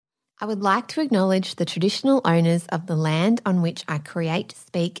I would like to acknowledge the traditional owners of the land on which I create,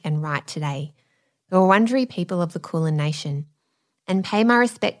 speak and write today, the Wurundjeri people of the Kulin Nation, and pay my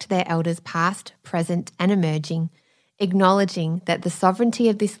respect to their elders past, present and emerging, acknowledging that the sovereignty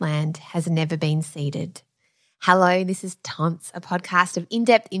of this land has never been ceded. Hello, this is Tonts, a podcast of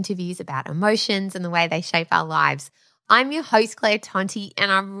in-depth interviews about emotions and the way they shape our lives. I'm your host, Claire Tonti,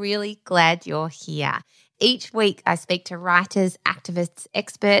 and I'm really glad you're here. Each week, I speak to writers, activists,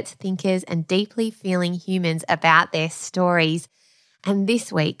 experts, thinkers, and deeply feeling humans about their stories. And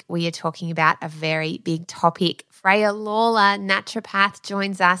this week, we are talking about a very big topic. Freya Lawler, naturopath,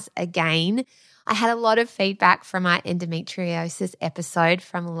 joins us again. I had a lot of feedback from our endometriosis episode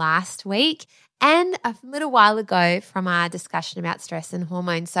from last week and a little while ago from our discussion about stress and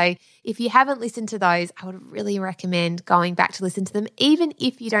hormones. So if you haven't listened to those, I would really recommend going back to listen to them, even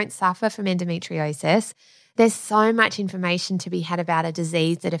if you don't suffer from endometriosis. There's so much information to be had about a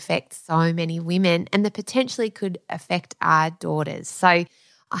disease that affects so many women and that potentially could affect our daughters. So I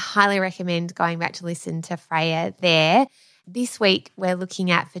highly recommend going back to listen to Freya there. This week, we're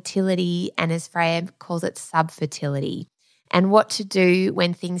looking at fertility and, as Freya calls it, subfertility, and what to do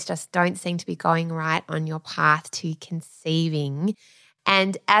when things just don't seem to be going right on your path to conceiving.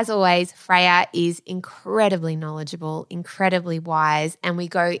 And as always, Freya is incredibly knowledgeable, incredibly wise, and we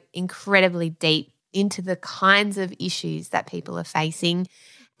go incredibly deep into the kinds of issues that people are facing.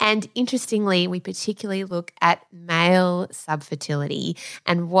 And interestingly, we particularly look at male subfertility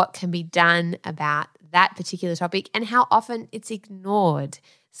and what can be done about that particular topic and how often it's ignored.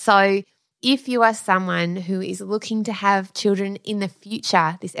 So if you are someone who is looking to have children in the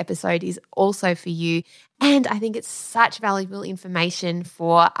future, this episode is also for you. And I think it's such valuable information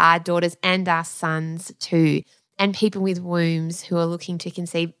for our daughters and our sons too, and people with wombs who are looking to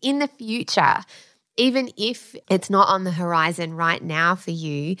conceive in the future. Even if it's not on the horizon right now for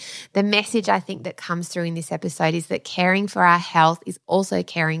you, the message I think that comes through in this episode is that caring for our health is also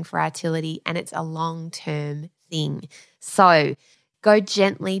caring for our fertility, and it's a long-term thing. So go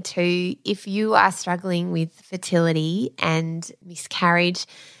gently too. If you are struggling with fertility and miscarriage,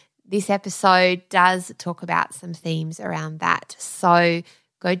 this episode does talk about some themes around that. So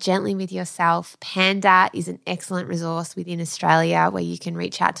go gently with yourself. Panda is an excellent resource within Australia where you can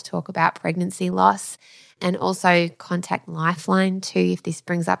reach out to talk about pregnancy loss, and also contact Lifeline too if this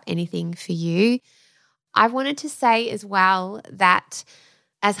brings up anything for you. I wanted to say as well that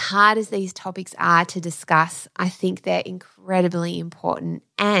as hard as these topics are to discuss, I think they're incredibly important,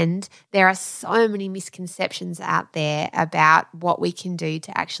 and there are so many misconceptions out there about what we can do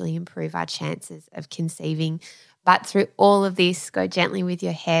to actually improve our chances of conceiving. But through all of this, go gently with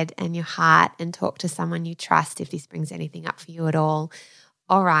your head and your heart and talk to someone you trust if this brings anything up for you at all.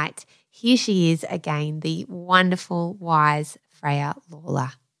 All right, here she is again, the wonderful, wise Freya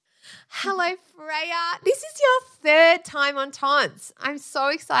Lawler. Hello, Freya. This is your third time on Tonts. I'm so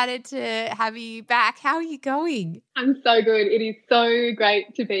excited to have you back. How are you going? I'm so good. It is so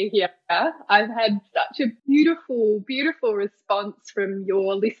great to be here. I've had such a beautiful, beautiful response from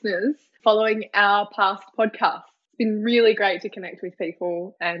your listeners following our past podcast. It's been really great to connect with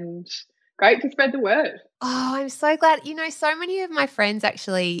people and great to spread the word. Oh, I'm so glad. You know, so many of my friends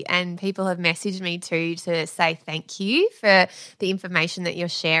actually and people have messaged me too to say thank you for the information that you're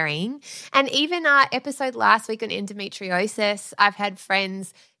sharing. And even our episode last week on endometriosis, I've had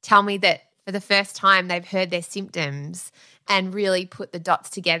friends tell me that for the first time they've heard their symptoms and really put the dots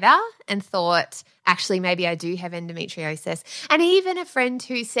together and thought, actually, maybe I do have endometriosis. And even a friend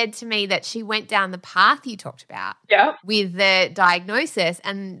who said to me that she went down the path you talked about with the diagnosis,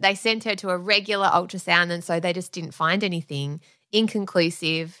 and they sent her to a regular ultrasound, and so they just didn't find anything,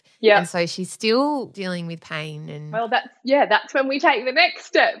 inconclusive. Yeah. And so she's still dealing with pain. And well, that's when we take the next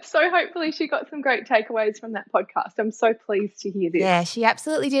step. So hopefully she got some great takeaways from that podcast. I'm so pleased to hear this. Yeah, she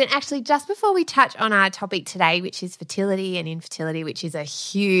absolutely did. And actually, just before we touch on our topic today, which is fertility and infertility, which is a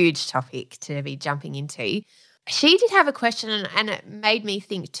huge topic to be jumping into, she did have a question, and it made me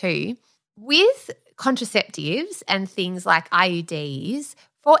think too. With contraceptives and things like IUDs,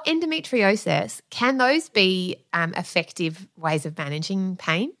 for endometriosis, can those be effective ways of managing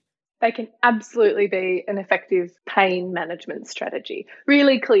pain? They can absolutely be an effective pain management strategy.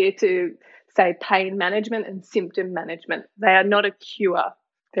 Really clear to say pain management and symptom management. They are not a cure.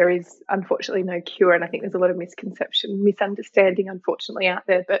 There is unfortunately no cure, and I think there's a lot of misunderstanding unfortunately out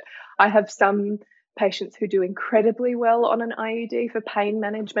there. But I have some patients who do incredibly well on an IUD for pain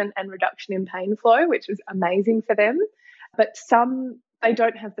management and reduction in pain flow, which is amazing for them. But some, they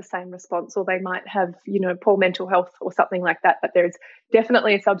don't have the same response, or they might have, poor mental health or something like that. But there's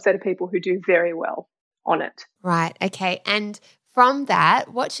definitely a subset of people who do very well on it. Right. Okay. And From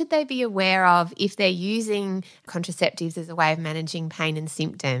that, what should they be aware of if they're using contraceptives as a way of managing pain and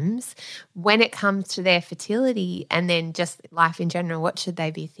symptoms when it comes to their fertility and then just life in general? What should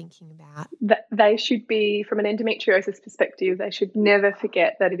they be thinking about? They should be, from an endometriosis perspective, they should never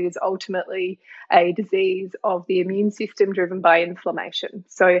forget that it is ultimately a disease of the immune system driven by inflammation.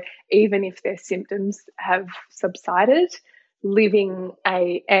 So even if their symptoms have subsided, living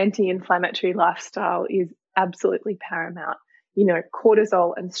an anti-inflammatory lifestyle is absolutely paramount. You know,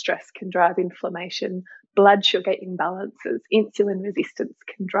 cortisol and stress can drive inflammation. Blood sugar imbalances, insulin resistance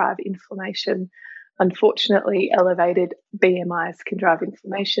can drive inflammation. Unfortunately, elevated BMIs can drive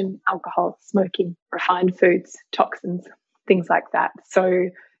inflammation, alcohol, smoking, refined foods, toxins, things like that. So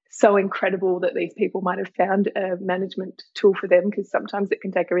incredible that these people might have found a management tool for them, because sometimes it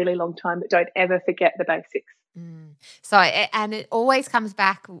can take a really long time, but don't ever forget the basics. So, and it always comes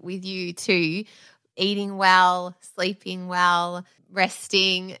back with you to eating well, sleeping well,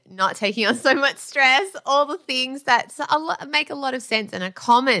 resting, not taking on so much stress, all the things that make a lot of sense and a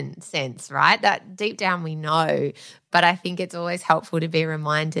common sense, right? That deep down we know, but I think it's always helpful to be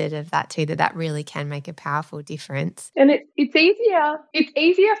reminded of that too, that really can make a powerful difference. And it's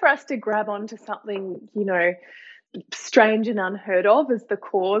easier for us to grab onto something, you know, strange and unheard of as the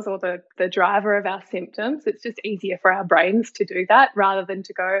cause or the driver of our symptoms. It's just easier for our brains to do that rather than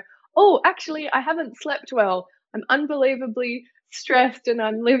to go, oh, actually, I haven't slept well. I'm unbelievably stressed and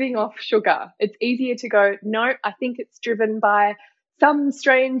I'm living off sugar. It's easier to go, no, I think it's driven by some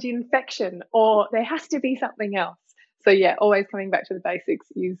strange infection, or there has to be something else. So yeah, always coming back to the basics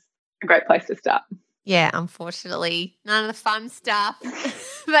is a great place to start. Yeah, unfortunately, none of the fun stuff.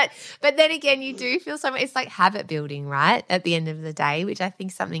 but then again, you do feel so much. It's like habit building, right? At the end of the day, which I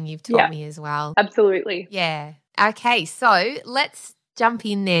think is something you've taught me as well. Absolutely. Yeah. Okay, so let's jump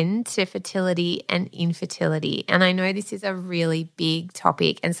in then to fertility and infertility. And I know this is a really big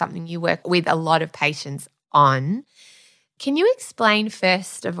topic and something you work with a lot of patients on. Can you explain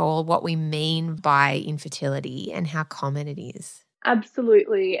first of all what we mean by infertility and how common it is?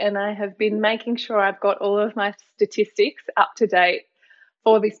 Absolutely. And I have been making sure I've got all of my statistics up to date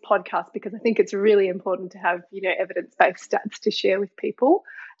for this podcast, because I think it's really important to have, you know, evidence-based stats to share with people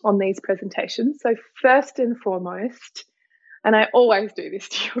on these presentations. So first and foremost, and I always do this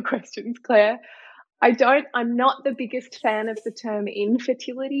to your questions, Claire, I'm not the biggest fan of the term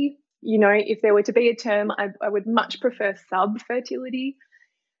infertility. You know, if there were to be a term, I would much prefer subfertility.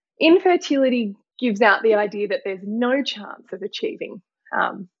 Infertility gives out the idea that there's no chance of achieving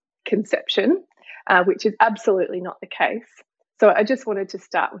conception, which is absolutely not the case. So I just wanted to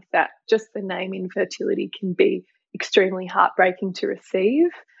start with that. Just the name infertility can be extremely heartbreaking to receive.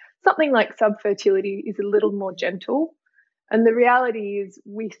 Something like subfertility is a little more gentle. And the reality is,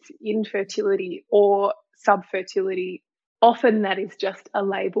 with infertility or subfertility, often that is just a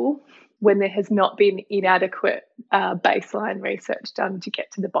label when there has not been inadequate baseline research done to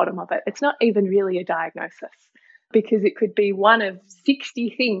get to the bottom of it. It's not even really a diagnosis, because it could be one of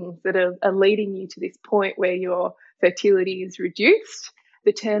 60 things that are leading you to this point where your fertility is reduced.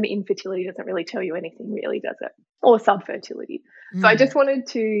 The term infertility doesn't really tell you anything, really, does it? Or subfertility. So I just wanted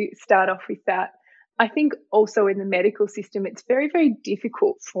to start off with that. I think also in the medical system, it's very, very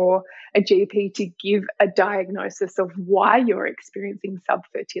difficult for a GP to give a diagnosis of why you're experiencing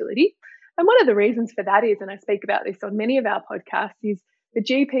subfertility. And one of the reasons for that is, and I speak about this on many of our podcasts, is the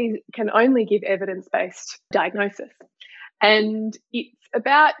GP can only give evidence-based diagnosis. And it's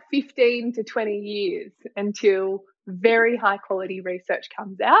about 15 to 20 years until very high quality research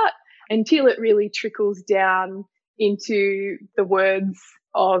comes out, until it really trickles down into the words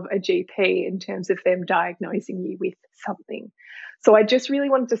of a GP in terms of them diagnosing you with something. So I just really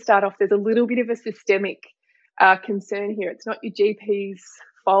wanted to start off, there's a little bit of a systemic concern here. It's not your GP's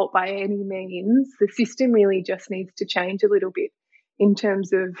fault by any means. The system really just needs to change a little bit in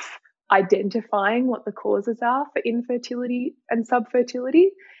terms of identifying what the causes are for infertility and subfertility.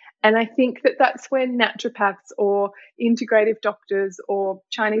 And I think that that's when naturopaths or integrative doctors or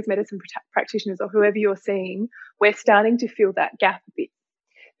Chinese medicine practitioners or whoever you're seeing, we're starting to fill that gap a bit.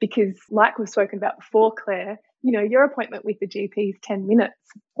 Because like we've spoken about before, Claire, you know, your appointment with the GP is 10 minutes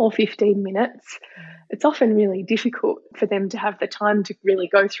or 15 minutes. It's often really difficult for them to have the time to really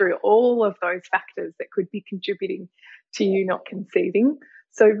go through all of those factors that could be contributing to you not conceiving.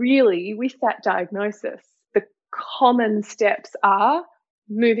 So really, with that diagnosis, the common steps are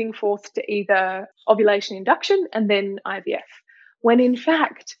moving forth to either ovulation induction and then IVF, when in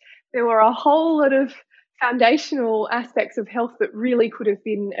fact, there were a whole lot of foundational aspects of health that really could have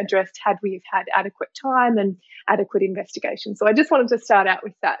been addressed had we have had adequate time and adequate investigation. So I just wanted to start out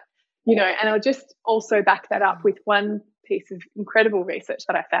with that. And I'll just also back that up with one piece of incredible research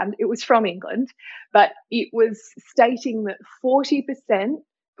that I found. It was from England, but it was stating that 40%, it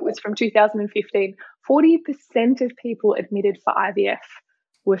was from 2015, 40% of people admitted for IVF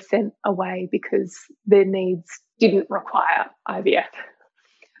were sent away because their needs didn't require IVF.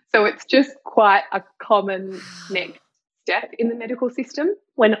 So it's just quite a common next step in the medical system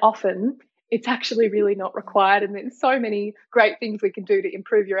when often it's actually really not required, and there's so many great things we can do to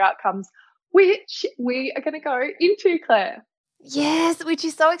improve your outcomes, which we are going to go into, Claire. Yes, which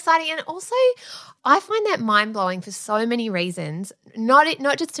is so exciting. And also, I find that mind-blowing for so many reasons, not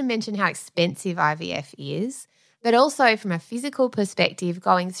just to mention how expensive IVF is, but also from a physical perspective,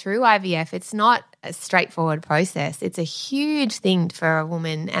 going through IVF, it's not a straightforward process. It's a huge thing for a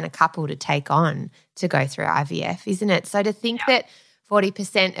woman and a couple to take on to go through IVF, isn't it? So to think that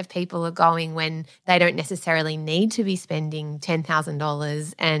 40% of people are going when they don't necessarily need to be spending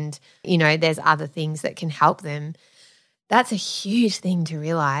 $10,000 and, there's other things that can help them. That's a huge thing to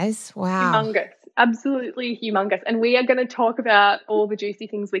realise. Wow. Humongous. Absolutely humongous. And we are going to talk about all the juicy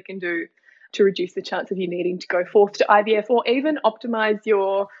things we can do to reduce the chance of you needing to go forth to IVF or even optimise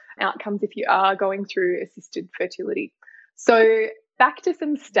your outcomes if you are going through assisted fertility. So back to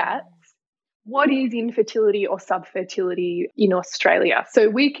some stats. What is infertility or subfertility in Australia? So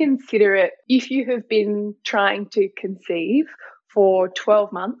we consider it if you have been trying to conceive for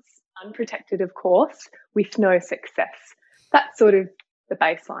 12 months, unprotected, of course, with no success. That's sort of the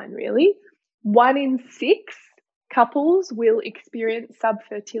baseline, really. 1 in 6 couples will experience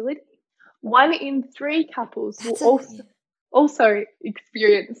subfertility. 1 in 3 couples will also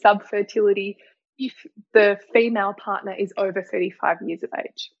experience subfertility if the female partner is over 35 years of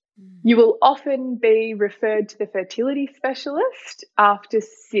age. You will often be referred to the fertility specialist after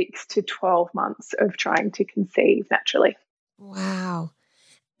 6 to 12 months of trying to conceive naturally. Wow.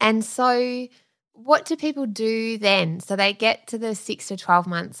 And so what do people do then? So they get to the 6 to 12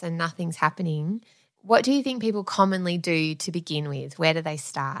 months and nothing's happening. What do you think people commonly do to begin with? Where do they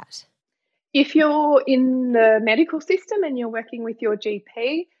start? If you're in the medical system and you're working with your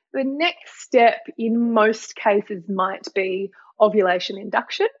GP, the next step in most cases might be ovulation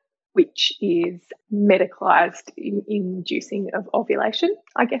induction, which is medicalised inducing of ovulation,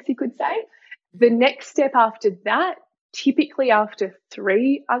 I guess you could say. The next step after that, typically after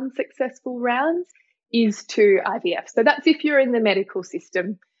 3 unsuccessful rounds, is to IVF. So that's if you're in the medical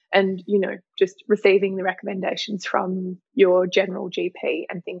system and, just receiving the recommendations from your general GP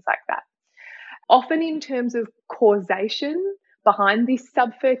and things like that. Often in terms of causation behind this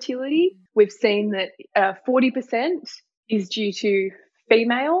subfertility, we've seen that 40% is due to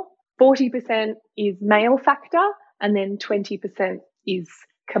female, 40% is male factor, and then 20% is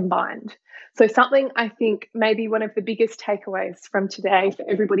combined. So something I think maybe one of the biggest takeaways from today for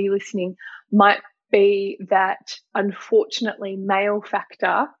everybody listening might be that unfortunately male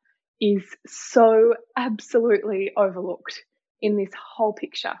factor is so absolutely overlooked in this whole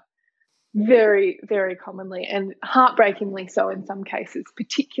picture. Very, very commonly and heartbreakingly so in some cases,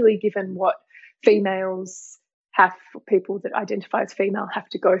 particularly given what females people that identify as female have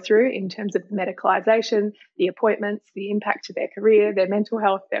to go through in terms of medicalisation, the appointments, the impact to their career, their mental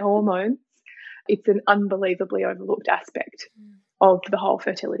health, their hormones. It's an unbelievably overlooked aspect of the whole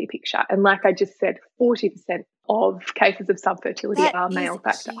fertility picture. And like I just said, 40% of cases of subfertility are male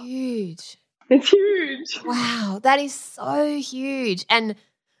factor. Huge. It's huge. Wow, that is so huge. And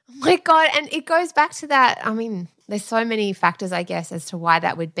oh my God, and it goes back to that. I mean, there's so many factors, I guess, as to why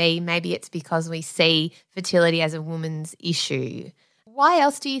that would be. Maybe it's because we see fertility as a woman's issue. Why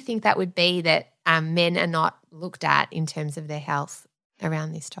else do you think that would be that men are not looked at in terms of their health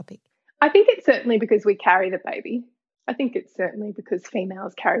around this topic? I think it's certainly because we carry the baby. I think it's certainly because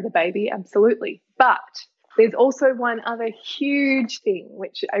females carry the baby, absolutely. But there's also one other huge thing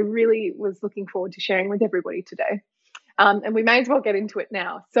which I really was looking forward to sharing with everybody today. And we may as well get into it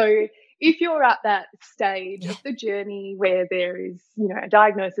now. So if you're at that stage of the journey where there is, a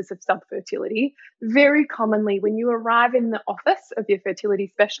diagnosis of subfertility, very commonly when you arrive in the office of your fertility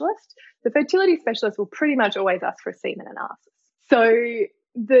specialist, the fertility specialist will pretty much always ask for a semen analysis. So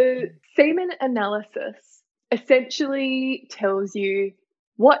the semen analysis essentially tells you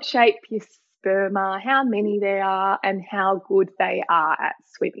what shape your sperm are, how many there are, and how good they are at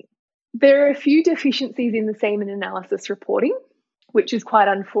swimming. There are a few deficiencies in the semen analysis reporting, which is quite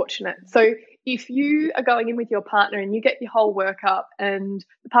unfortunate. So if you are going in with your partner and you get your whole workup and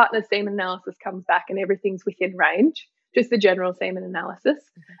the partner's semen analysis comes back and everything's within range, just the general semen analysis,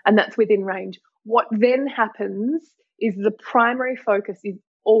 and that's within range, what then happens is the primary focus is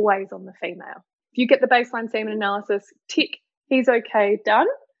always on the female. If you get the baseline semen analysis, tick, he's okay, done.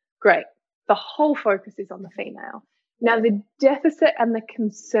 Great. The whole focus is on the female. Now, the deficit and the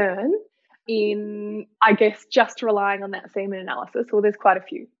concern in, I guess, just relying on that semen analysis, well, there's quite a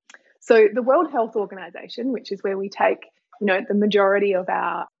few. So the World Health Organization, which is where we take, the majority of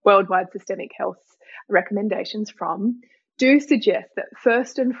our worldwide systemic health recommendations from, do suggest that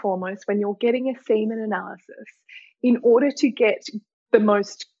first and foremost, when you're getting a semen analysis, in order to get the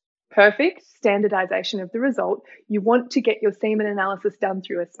most perfect standardization of the result, you want to get your semen analysis done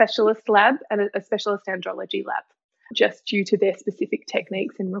through a specialist lab and a specialist andrology lab, just due to their specific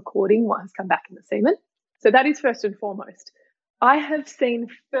techniques in recording what has come back in the semen. So that is first and foremost. I have seen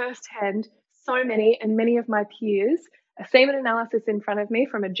firsthand so many of my peers, a semen analysis in front of me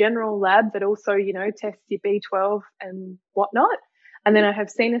from a general lab that also, tests your B12 and whatnot. And then I have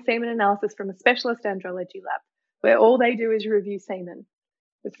seen a semen analysis from a specialist andrology lab where all they do is review semen.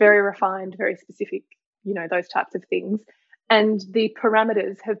 It's very refined, very specific, those types of things. And the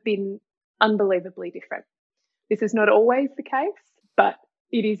parameters have been unbelievably different. This is not always the case, but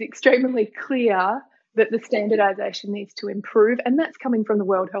it is extremely clear that the standardization needs to improve. And that's coming from the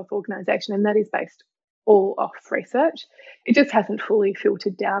World Health Organization, and that is based all off research. It just hasn't fully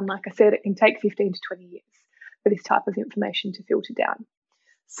filtered down. Like I said, it can take 15 to 20 years for this type of information to filter down.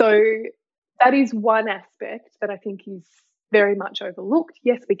 So that is one aspect that I think is very much overlooked.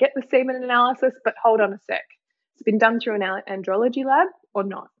 Yes, we get the semen analysis, but hold on a sec. It's been done through an andrology lab or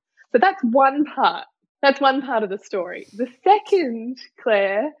not? So that's one part. That's one part of the story. The second,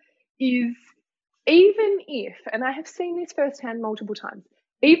 Claire, is even if, and I have seen this firsthand multiple times,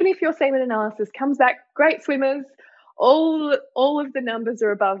 even if your semen analysis comes back, great swimmers, all of the numbers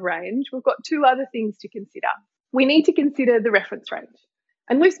are above range, we've got two other things to consider. We need to consider the reference range.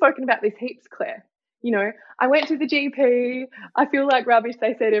 And we've spoken about this heaps, Claire. I went to the GP, I feel like rubbish,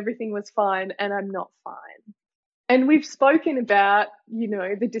 they said everything was fine, and I'm not fine. And we've spoken about,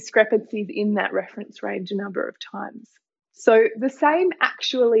 the discrepancies in that reference range a number of times. So the same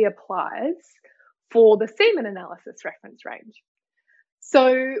actually applies for the semen analysis reference range.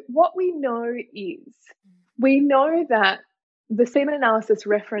 So what we know that the semen analysis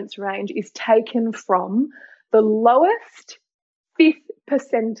reference range is taken from the lowest 5th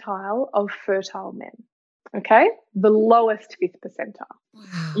percentile of fertile men. Okay? The lowest 5th percentile.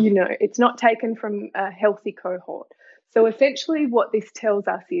 Wow. It's not taken from a healthy cohort. So essentially what this tells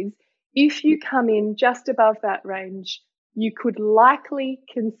us is if you come in just above that range, you could likely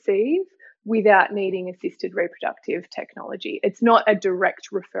conceive without needing assisted reproductive technology. It's not a direct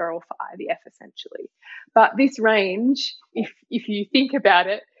referral for IVF, essentially. But this range, if you think about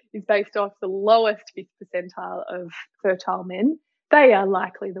it, is based off the lowest 5th percentile of fertile men. They are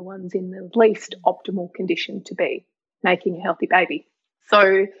likely the ones in the least optimal condition to be making a healthy baby.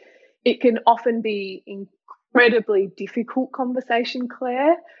 So it can often be incredibly difficult conversation,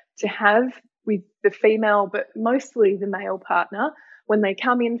 Claire, to have with the female, but mostly the male partner, when they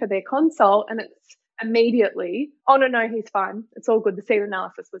come in for their consult and it's immediately, oh, no, he's fine. It's all good. The semen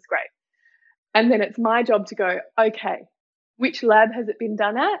analysis was great. And then it's my job to go, okay, which lab has it been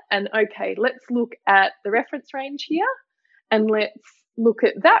done at? And okay, let's look at the reference range here and let's look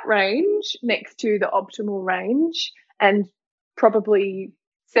at that range next to the optimal range. And probably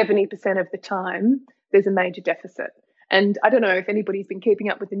 70% of the time, there's a major deficit. And I don't know if anybody's been keeping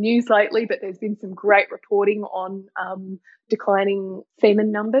up with the news lately, but there's been some great reporting on declining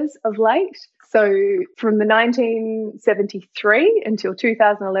semen numbers of late. So from the 1973 until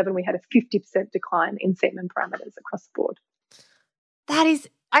 2011, we had a 50% decline in semen parameters across the board. That is,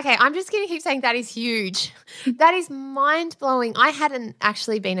 okay, I'm just going to keep saying that is huge. That is mind-blowing. I hadn't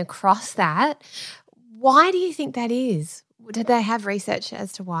actually been across that. Why do you think that is? Did they have research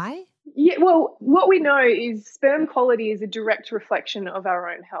as to why? Yeah, well, what we know is sperm quality is a direct reflection of our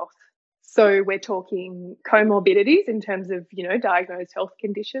own health. So we're talking comorbidities in terms of, diagnosed health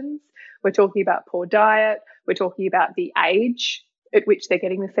conditions. We're talking about poor diet. We're talking about the age at which they're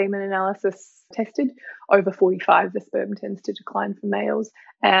getting the semen analysis tested. Over 45, the sperm tends to decline for males.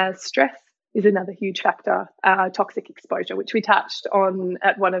 Stress is another huge factor. Toxic exposure, which we touched on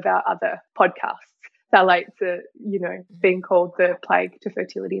at one of our other podcasts. Phthalates are, being called the plague to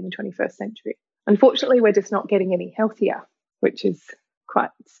fertility in the 21st century. Unfortunately, we're just not getting any healthier, which is quite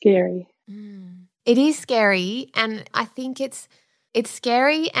scary. It is scary, and I think it's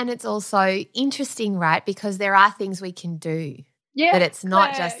scary and it's also interesting, right? Because there are things we can do. Yeah, that it's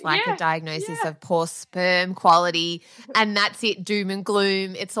not just like a diagnosis of poor sperm quality and that's it, doom and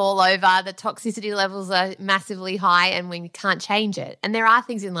gloom. It's all over. The toxicity levels are massively high and we can't change it. And there are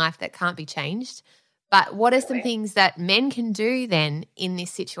things in life that can't be changed. But what are some things that men can do then in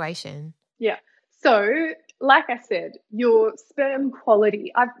this situation? Yeah. So like I said, your sperm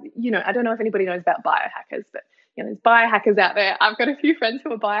quality, I don't know if anybody knows about biohackers, but there's biohackers out there. I've got a few friends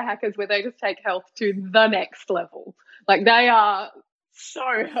who are biohackers where they just take health to the next level. Like, they are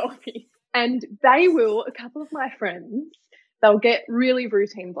so healthy. And a couple of my friends, they'll get really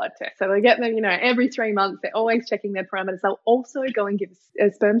routine blood tests. So they get them, every 3 months. They're always checking their parameters. They'll also go and give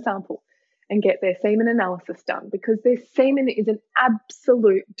a sperm sample and get their semen analysis done, because their semen is an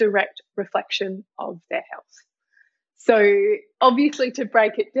absolute direct reflection of their health. So obviously, to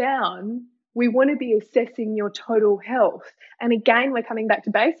break it down, we want to be assessing your total health. And again, we're coming back to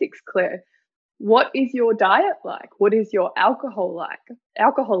basics, Claire. What is your diet like? What is your alcohol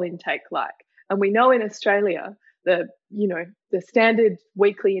intake like? And we know in Australia, the standard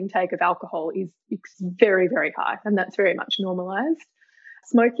weekly intake of alcohol is very, very high, and that's very much normalized.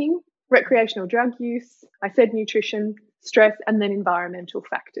 Smoking, recreational drug use, I said nutrition, stress, and then environmental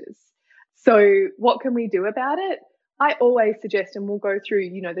factors. So what can we do about it? I always suggest, and we'll go through,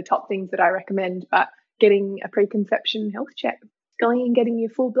 the top things that I recommend, but getting a preconception health check, going and getting your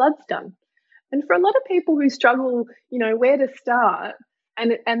full bloods done. And for a lot of people who struggle, where to start,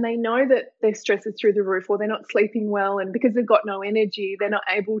 and they know that their stress is through the roof, or they're not sleeping well, and because they've got no energy, they're not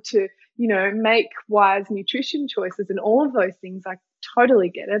able to, make wise nutrition choices and all of those things. I totally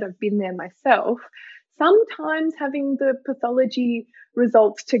get it. I've been there myself. Sometimes having the pathology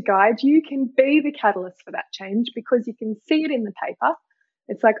results to guide you can be the catalyst for that change, because you can see it in the paper.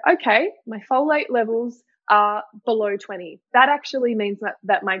 It's like, okay, my folate levels are below 20. That actually means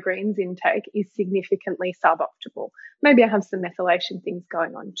that my greens intake is significantly suboptimal. Maybe I have some methylation things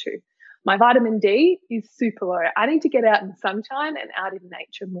going on too. My vitamin D is super low. I need to get out in the sunshine and out in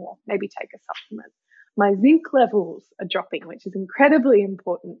nature more, maybe take a supplement. My zinc levels are dropping, which is incredibly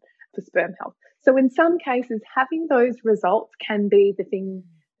important for sperm health. So in some cases, having those results can be the thing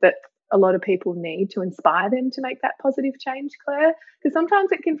that a lot of people need to inspire them to make that positive change, Claire, because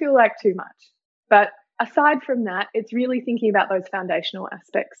sometimes it can feel like too much. But aside from that, it's really thinking about those foundational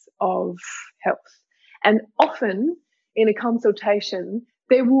aspects of health. And often in a consultation,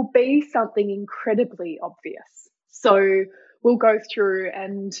 there will be something incredibly obvious. So we'll go through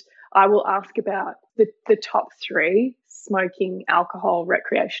and I will ask about the top 3: smoking, alcohol,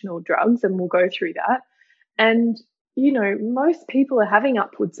 recreational drugs, and we'll go through that. And, most people are having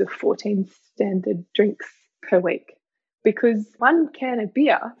upwards of 14 standard drinks per week, because one can of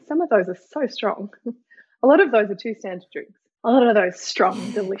beer, some of those are so strong. A lot of those are 2 standard drinks. A lot of those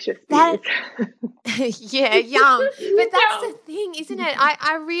strong, delicious beers. Yeah, yum. But that's the thing, isn't it?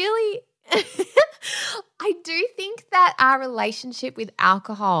 I really I do think that our relationship with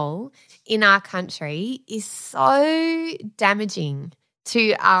alcohol in our country is so damaging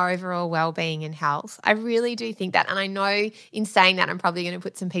to our overall well-being and health. I really do think that. And I know in saying that I'm probably going to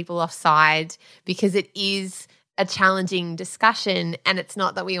put some people offside, because it is a challenging discussion, and it's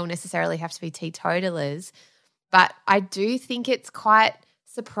not that we all necessarily have to be teetotalers, but I do think it's quite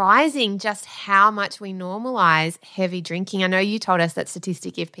surprising just how much we normalize heavy drinking. I know you told us that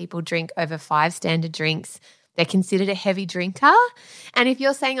statistic, if people drink over 5 standard drinks, they're considered a heavy drinker. And if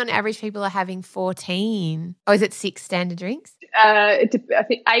you're saying on average people are having 14, is it 6 standard drinks? I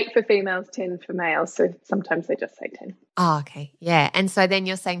think 8 for females, 10 for males. So sometimes they just say 10. Oh, okay. Yeah. And so then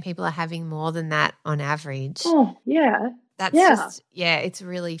you're saying people are having more than that on average. Oh, yeah. That's just, it's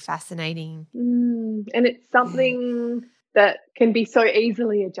really fascinating. And it's something that can be so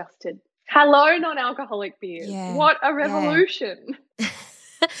easily adjusted. Hello, non-alcoholic beers. Yeah. What a revolution.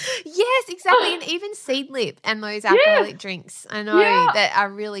 Yes, exactly. And even Seedlip and those alcoholic drinks, I know that are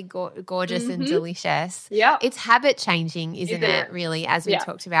really gorgeous and delicious. Yeah. It's habit changing, isn't it, really, as we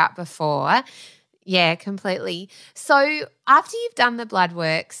talked about before. Yeah, completely. So after you've done the blood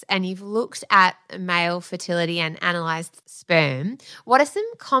works and you've looked at male fertility and analysed sperm, what are some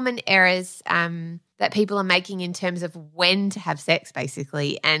common errors that people are making in terms of when to have sex,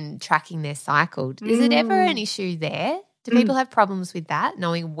 basically, and tracking their cycle? Is it ever an issue there? Do people have problems with that,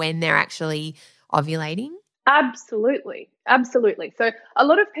 knowing when they're actually ovulating? Absolutely. Absolutely. So a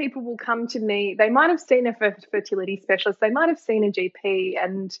lot of people will come to me, they might have seen a fertility specialist, they might have seen a GP,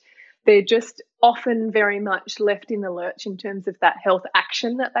 and they're just often very much left in the lurch in terms of that health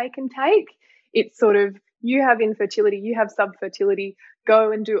action that they can take. It's sort of, you have infertility, you have subfertility,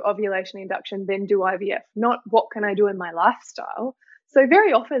 go and do ovulation induction, then do IVF, not what can I do in my lifestyle. So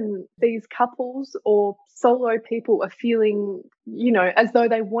very often these couples or solo people are feeling, as though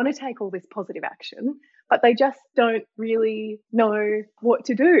they want to take all this positive action, but they just don't really know what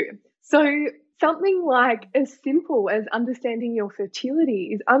to do. So something like as simple as understanding your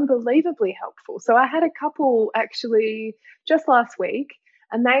fertility is unbelievably helpful. So I had a couple actually just last week.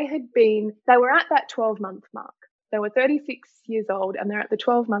 and they were at that 12-month mark. They were 36 years old and they're at the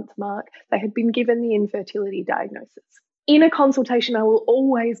 12-month mark. They had been given the infertility diagnosis. In a consultation, I will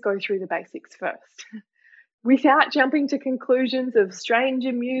always go through the basics first. Without jumping to conclusions of strange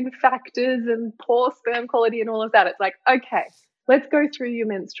immune factors and poor sperm quality and all of that. It's like, okay, let's go through your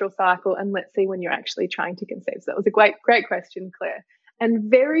menstrual cycle and let's see when you're actually trying to conceive. So that was a great question, Claire. And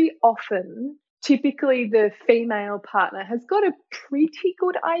very often, typically the female partner has got a pretty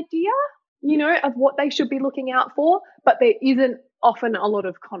good idea, of what they should be looking out for, but there isn't often a lot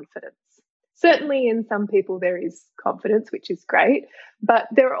of confidence. Certainly in some people there is confidence, which is great, but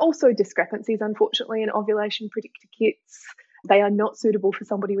there are also discrepancies, unfortunately, in ovulation predictor kits. They are not suitable for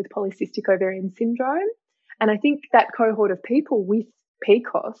somebody with polycystic ovarian syndrome. And I think that cohort of people with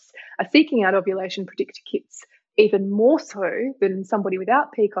PCOS are seeking out ovulation predictor kits even more so than somebody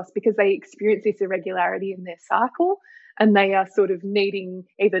without PCOS because they experience this irregularity in their cycle and they are sort of needing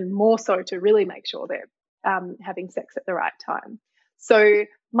even more so to really make sure they're having sex at the right time. So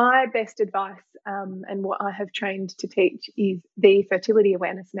my best advice and what I have trained to teach is the fertility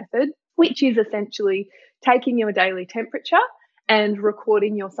awareness method, which is essentially taking your daily temperature and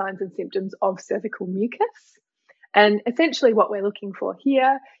recording your signs and symptoms of cervical mucus. And essentially what we're looking for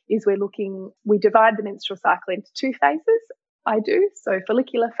here is we divide the menstrual cycle into two phases. I do. So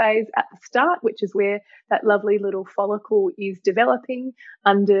follicular phase at the start, which is where that lovely little follicle is developing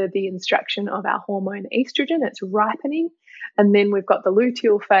under the instruction of our hormone estrogen. It's ripening. And then we've got the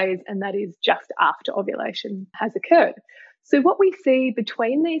luteal phase, and that is just after ovulation has occurred. So what we see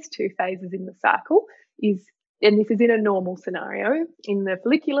between these two phases in the cycle is, and this is in a normal scenario, in the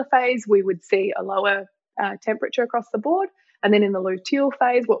follicular phase, we would see a lower temperature across the board. And then in the luteal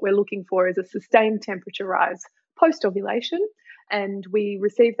phase, what we're looking for is a sustained temperature rise post-ovulation. And we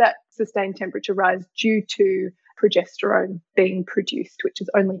receive that sustained temperature rise due to progesterone being produced, which is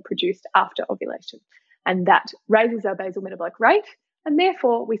only produced after ovulation. And that raises our basal metabolic rate. And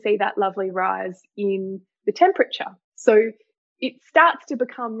therefore, we see that lovely rise in the temperature. So it starts to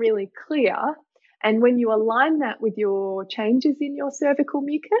become really clear. And when you align that with your changes in your cervical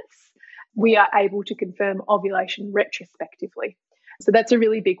mucus, we are able to confirm ovulation retrospectively. So that's a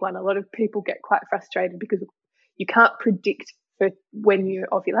really big one. A lot of people get quite frustrated because you can't predict for when you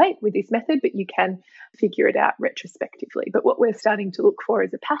ovulate with this method, but you can figure it out retrospectively. But what we're starting to look for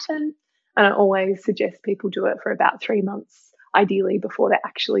is a pattern. And I always suggest people do it for about 3 months, ideally, before they're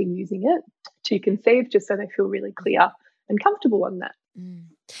actually using it to conceive, just so they feel really clear and comfortable on that. Mm.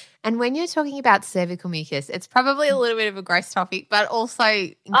 And when you're talking about cervical mucus, it's probably a little bit of a gross topic, but also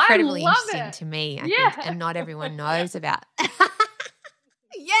incredibly interesting to me, I think, and not everyone knows about.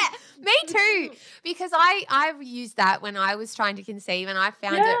 Yeah, me too, because I've used that when I was trying to conceive and I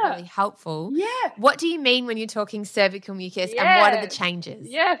found it really helpful. Yeah. What do you mean when you're talking cervical mucus and what are the changes?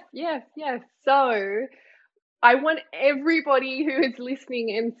 Yes. So I want everybody who is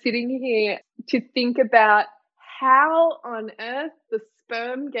listening and sitting here to think about how on earth the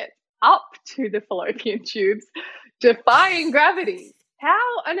sperm gets up to the fallopian tubes, defying gravity. How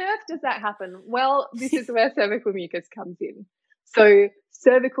on earth does that happen? Well, this is where cervical mucus comes in. So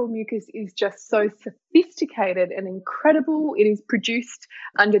cervical mucus is just so sophisticated and incredible. It is produced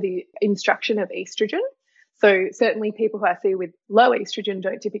under the instruction of estrogen. So certainly people who I see with low estrogen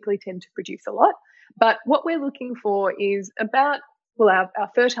don't typically tend to produce a lot. But what we're looking for is our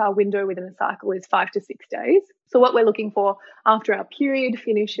fertile window within a cycle is 5 to 6 days. So what we're looking for after our period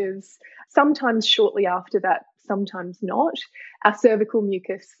finishes, sometimes shortly after that, sometimes not, our cervical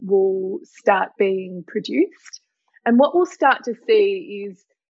mucus will start being produced. And what we'll start to see is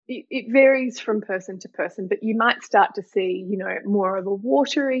it varies from person to person, but you might start to see, more of a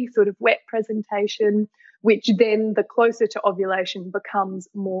watery sort of wet presentation, which then the closer to ovulation becomes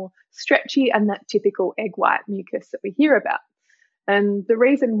more stretchy and that typical egg white mucus that we hear about. And the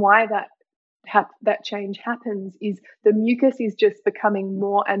reason why that change happens is the mucus is just becoming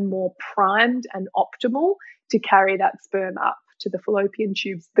more and more primed and optimal to carry that sperm up to the fallopian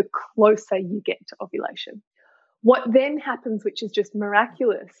tubes the closer you get to ovulation. What then happens, which is just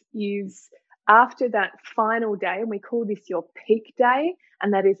miraculous, is after that final day, and we call this your peak day,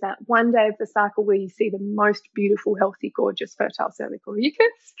 and that is that one day of the cycle where you see the most beautiful, healthy, gorgeous, fertile cervical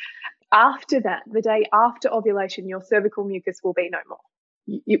mucus. After that, the day after ovulation, your cervical mucus will be no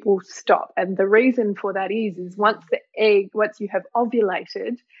more. It will stop. And the reason for that is once you have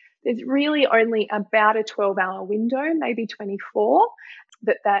ovulated, there's really only about a 12-hour window, maybe 24,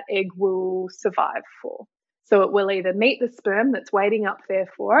 that egg will survive for. So it will either meet the sperm that's waiting up there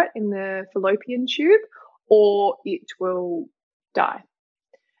for it in the fallopian tube, or it will die.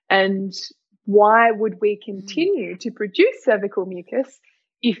 And why would we continue to produce cervical mucus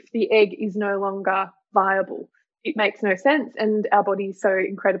if the egg is no longer viable. It makes no sense, and our body is so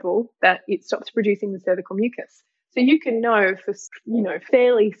incredible that it stops producing the cervical mucus. So you can know for,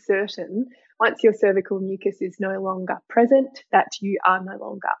 fairly certain, once your cervical mucus is no longer present, that you are no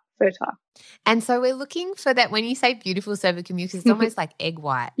longer fertile. And so we're looking for that. When you say beautiful cervical mucus, it's almost like egg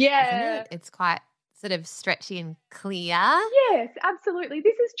white, Yeah. isn't it? It's quite sort of stretchy and clear. Yes, absolutely.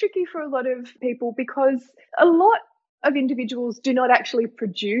 This is tricky for a lot of people because a lot of individuals do not actually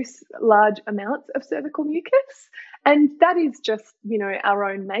produce large amounts of cervical mucus. And that is just, our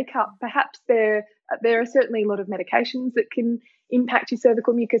own makeup. Perhaps there are certainly a lot of medications that can impact your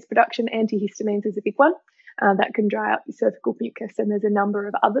cervical mucus production. Antihistamines is a big one that can dry up your cervical mucus. And there's a number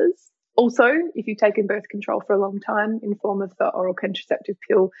of others. Also, if you've taken birth control for a long time in form of the oral contraceptive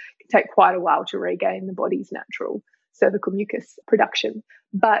pill, it can take quite a while to regain the body's natural cervical mucus production.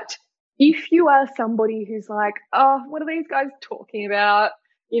 But if you are somebody who's like, oh, what are these guys talking about?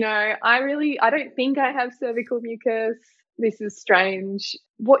 I don't think I have cervical mucus. This is strange.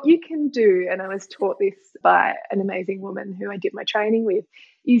 What you can do, and I was taught this by an amazing woman who I did my training with,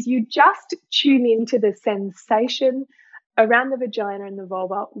 is you just tune into the sensation around the vagina and the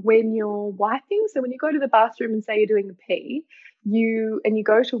vulva when you're wiping. So when you go to the bathroom and say you're doing a pee, you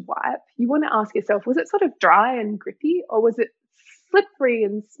go to wipe, you want to ask yourself, was it sort of dry and grippy, or was it slippery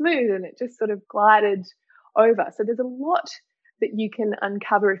and smooth and it just sort of glided over? So there's a lot that you can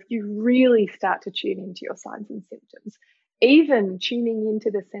uncover if you really start to tune into your signs and symptoms. Even tuning into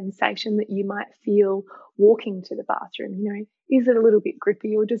the sensation that you might feel walking to the bathroom, is it a little bit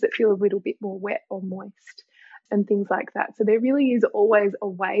grippy, or does it feel a little bit more wet or moist, and things like that. So there really is always a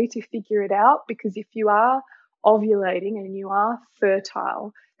way to figure it out, because if you are ovulating and you are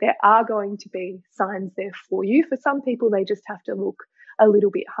fertile, there are going to be signs there for you. For some people, they just have to look a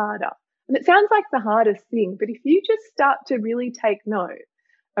little bit harder. And it sounds like the hardest thing, but if you just start to really take note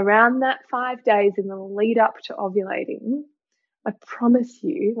around that 5 days in the lead up to ovulating, I promise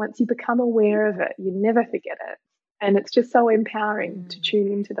you, once you become aware of it, you never forget it. And it's just so empowering to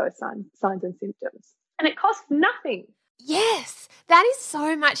tune into those signs and symptoms. And it costs nothing. Yes, that is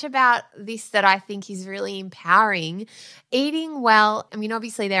so much about this that I think is really empowering. Eating well, I mean,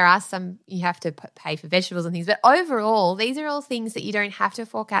 obviously there are some, you have to pay for vegetables and things, but overall, these are all things that you don't have to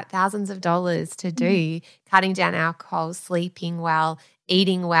fork out thousands of dollars to do. Cutting down alcohol, sleeping well,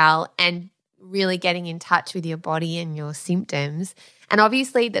 eating well, and really getting in touch with your body and your symptoms. And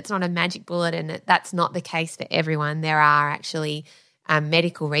obviously that's not a magic bullet, and that's not the case for everyone. There are actually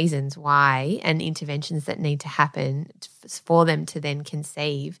medical reasons why and interventions that need to happen for them to then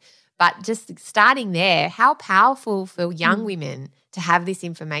conceive. But just starting there, how powerful for young women to have this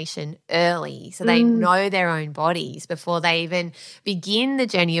information early so they know their own bodies before they even begin the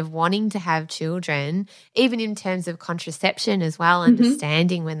journey of wanting to have children, even in terms of contraception as well,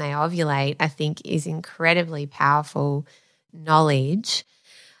 understanding when they ovulate, I think is incredibly powerful knowledge.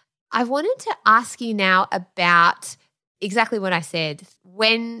 I wanted to ask you now about exactly what I said.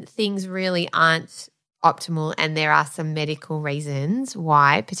 When things really aren't optimal and there are some medical reasons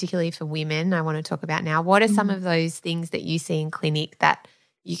why, particularly for women, I want to talk about now, what are some of those things that you see in clinic that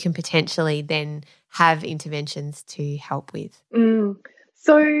you can potentially then have interventions to help with?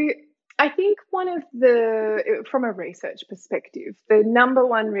 So I think from a research perspective, the number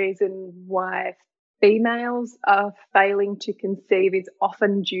one reason why females are failing to conceive is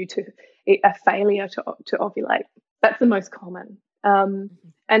often due to a failure to ovulate. That's the most common.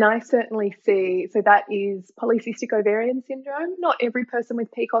 And I certainly see, so that is polycystic ovarian syndrome. Not every person with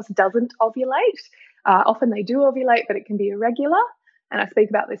PCOS doesn't ovulate. Often they do ovulate, but it can be irregular. And I speak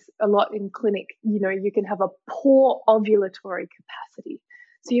about this a lot in clinic. You can have a poor ovulatory capacity.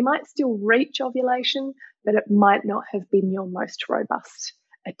 So you might still reach ovulation, but it might not have been your most robust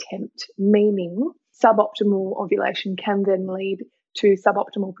attempt, meaning suboptimal ovulation can then lead to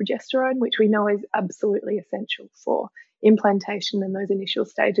suboptimal progesterone, which we know is absolutely essential for implantation and those initial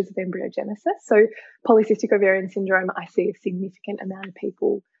stages of embryogenesis. So polycystic ovarian syndrome, I see a significant amount of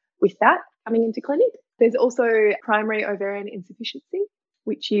people with that coming into clinic. There's also primary ovarian insufficiency,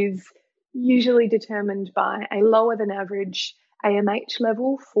 which is usually determined by a lower than average AMH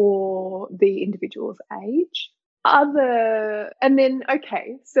level for the individual's age.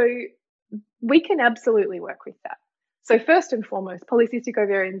 So we can absolutely work with that. So first and foremost, polycystic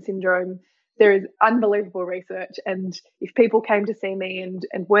ovarian syndrome, there is unbelievable research. And if people came to see me and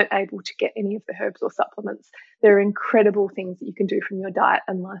weren't able to get any of the herbs or supplements, there are incredible things that you can do from your diet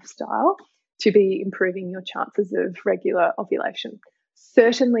and lifestyle to be improving your chances of regular ovulation.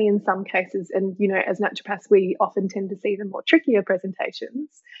 certainly in some cases, and as naturopaths, we often tend to see the more trickier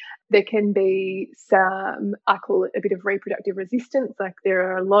presentations. There can be some, I call it a bit of reproductive resistance. Like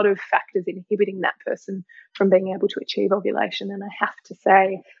there are a lot of factors inhibiting that person from being able to achieve ovulation. And I have to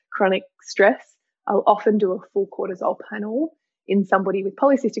say, chronic stress, I'll often do a full cortisol panel in somebody with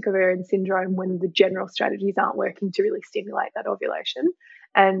polycystic ovarian syndrome when the general strategies aren't working to really stimulate that ovulation.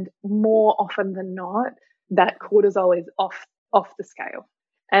 And more often than not, that cortisol is off the scale.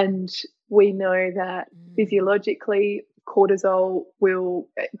 And we know that physiologically,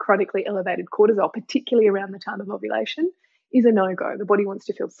 chronically elevated cortisol, particularly around the time of ovulation, is a no-go. The body wants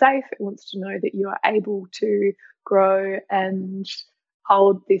to feel safe. It wants to know that you are able to grow and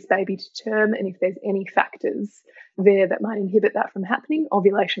hold this baby to term. And if there's any factors there that might inhibit that from happening,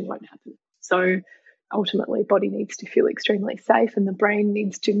 ovulation won't happen. So ultimately, body needs to feel extremely safe and the brain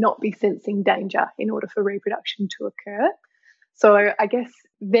needs to not be sensing danger in order for reproduction to occur. So I guess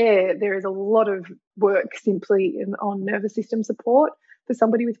there is a lot of work simply on nervous system support for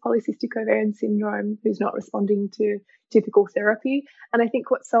somebody with polycystic ovarian syndrome who's not responding to typical therapy. And I think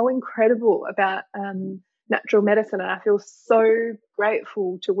what's so incredible about natural medicine, and I feel so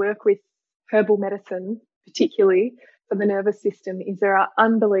grateful to work with herbal medicine, particularly for the nervous system, is there are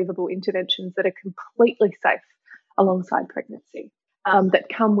unbelievable interventions that are completely safe alongside pregnancy. That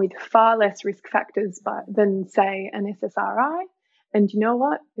come with far less risk factors than, say, an SSRI. And you know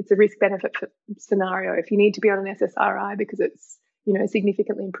what? It's a risk-benefit scenario. If you need to be on an SSRI because it's,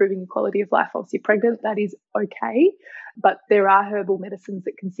 significantly improving your quality of life whilst you're pregnant, that is okay. But there are herbal medicines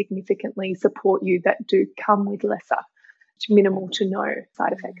that can significantly support you that do come with minimal to no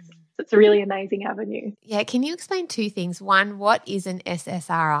side effects. So it's a really amazing avenue. Yeah. Can you explain two things? One, what is an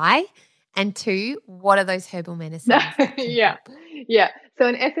SSRI? And two, what are those herbal medicines? Yeah. So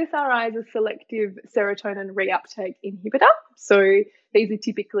an SSRI is a selective serotonin reuptake inhibitor. So these are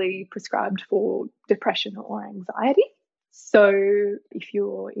typically prescribed for depression or anxiety. So if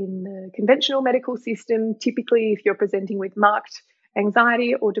you're in the conventional medical system, typically if you're presenting with marked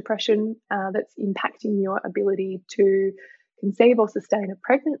anxiety or depression that's impacting your ability to conceive or sustain a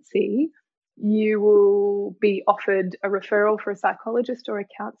pregnancy, you will be offered a referral for a psychologist or a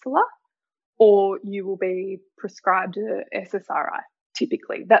counsellor, or you will be prescribed a SSRI,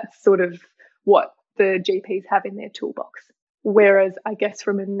 typically. That's sort of what the GPs have in their toolbox. Whereas I guess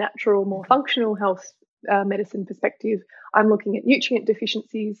from a natural, more functional health medicine perspective, I'm looking at nutrient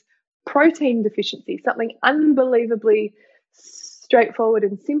deficiencies, protein deficiencies, something unbelievably straightforward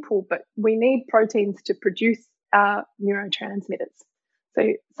and simple, but we need proteins to produce our neurotransmitters.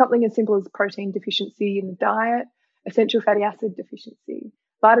 So something as simple as protein deficiency in the diet, essential fatty acid deficiency,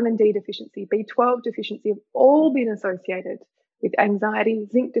 vitamin D deficiency, B12 deficiency have all been associated with anxiety,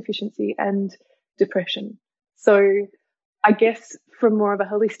 zinc deficiency, and depression. So I guess from more of a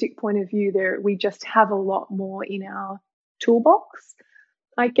holistic point of view, we just have a lot more in our toolbox,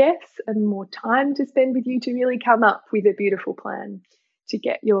 I guess, and more time to spend with you to really come up with a beautiful plan to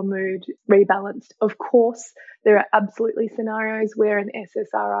get your mood rebalanced. Of course, there are absolutely scenarios where an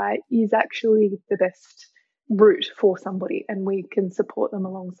SSRI is actually the best route for somebody, and we can support them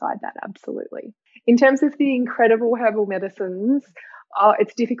alongside that, absolutely. In terms of the incredible herbal medicines,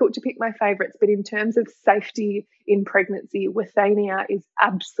 it's difficult to pick my favourites, but in terms of safety in pregnancy, Withania is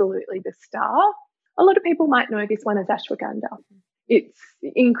absolutely the star. A lot of people might know this one as ashwagandha. It's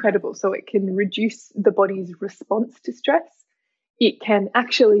incredible. So it can reduce the body's response to stress. It can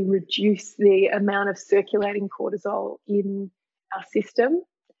actually reduce the amount of circulating cortisol in our system.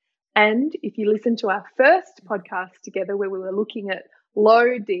 And if you listen to our first podcast together where we were looking at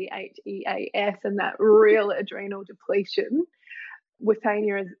low DHEAS and that real adrenal depletion,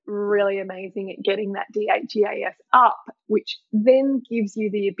 Withania is really amazing at getting that DHEAS up, which then gives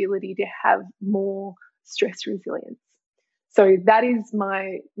you the ability to have more stress resilience. So that is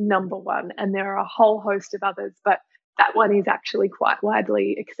my number one. And there are a whole host of others, but that one is actually quite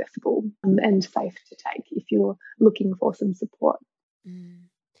widely accessible and safe to take if you're looking for some support.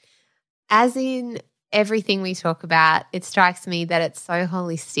 As in everything we talk about, it strikes me that it's so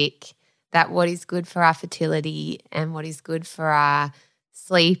holistic, that what is good for our fertility and what is good for our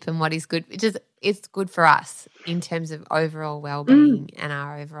sleep and what is good, it's good for us in terms of overall well-being and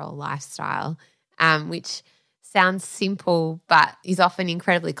our overall lifestyle, which sounds simple but is often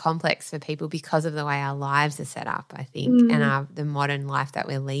incredibly complex for people because of the way our lives are set up, I think, and the modern life that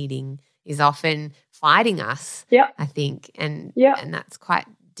we're leading is often fighting us, I think, and that's quite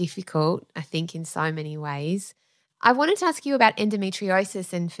difficult, I think, in so many ways. I wanted to ask you about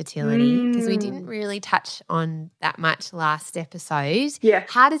endometriosis and fertility because we didn't really touch on that much last episode. Yeah.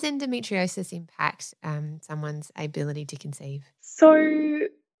 How does endometriosis impact someone's ability to conceive? So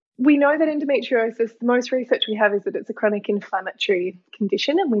we know that endometriosis, the most research we have is that it's a chronic inflammatory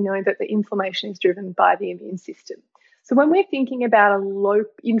condition, and we know that the inflammation is driven by the immune system. So when we're thinking about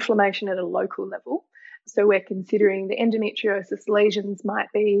inflammation at a local level, so we're considering the endometriosis lesions might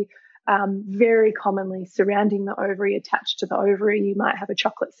be very commonly surrounding the ovary, attached to the ovary. You might have a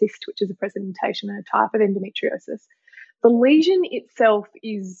chocolate cyst, which is a presentation and a type of endometriosis. The lesion itself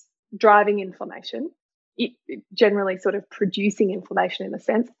is driving inflammation. It generally sort of producing inflammation in a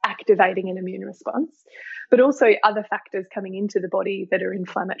sense, activating an immune response, but also other factors coming into the body that are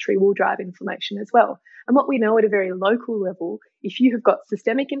inflammatory will drive inflammation as well. And what we know at a very local level, if you have got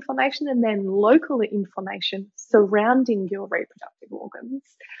systemic inflammation and then local inflammation surrounding your reproductive organs,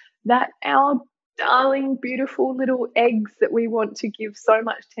 that our darling, beautiful little eggs that we want to give so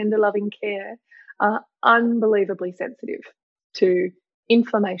much tender, loving care are unbelievably sensitive to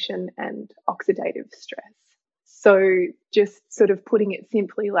inflammation and oxidative stress. So just sort of putting it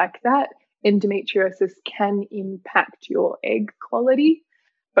simply like that, endometriosis can impact your egg quality.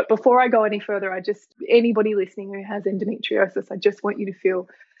 But before I go any further, anybody listening who has endometriosis, I just want you to feel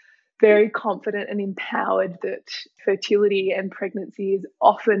very confident and empowered that fertility and pregnancy is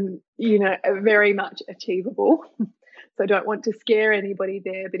often, very much achievable. So I don't want to scare anybody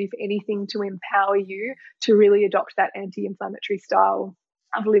there, but if anything, to empower you to really adopt that anti-inflammatory style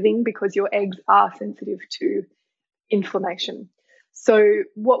of living, because your eggs are sensitive to inflammation. So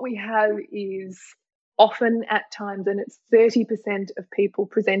what we have is often at times, and it's 30% of people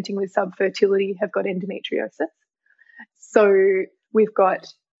presenting with subfertility have got endometriosis. So we've got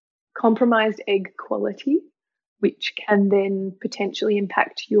compromised egg quality, which can then potentially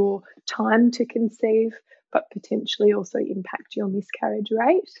impact your time to conceive, but potentially also impact your miscarriage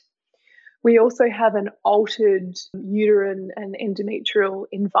rate. We also have an altered uterine and endometrial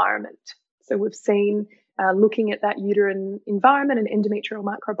environment. So we've seen looking at that uterine environment and endometrial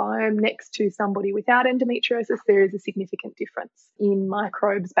microbiome next to somebody without endometriosis, there is a significant difference in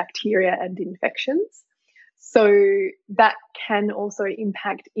microbes, bacteria, and infections. So that can also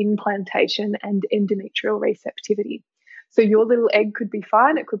impact implantation and endometrial receptivity. So your little egg could be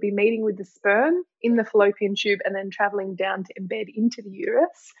fine. It could be meeting with the sperm in the fallopian tube and then traveling down to embed into the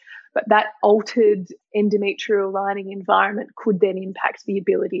uterus. But that altered endometrial lining environment could then impact the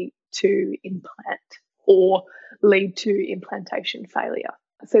ability to implant or lead to implantation failure.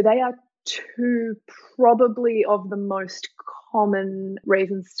 So they are two probably of the most common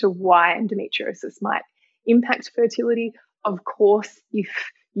reasons to why endometriosis might impact fertility. Of course, if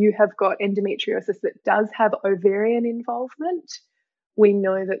you have got endometriosis that does have ovarian involvement, we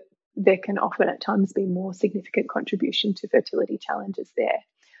know that there can often at times be more significant contribution to fertility challenges there.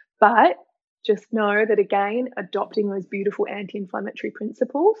 But just know that, again, adopting those beautiful anti-inflammatory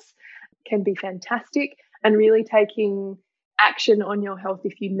principles can be fantastic, and really taking action on your health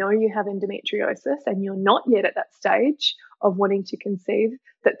if you know you have endometriosis and you're not yet at that stage of wanting to conceive,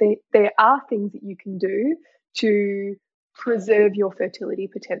 that there are things that you can do to preserve your fertility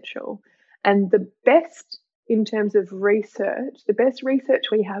potential. And the best, in terms of research, the best research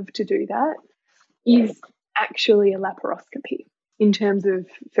we have to do that is actually a laparoscopy in terms of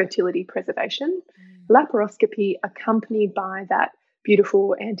fertility preservation. Laparoscopy accompanied by that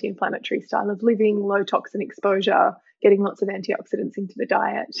beautiful anti-inflammatory style of living, low toxin exposure, getting lots of antioxidants into the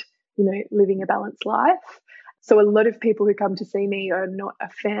diet, living a balanced life. So a lot of people who come to see me are not a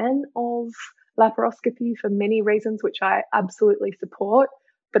fan of laparoscopy for many reasons, which I absolutely support,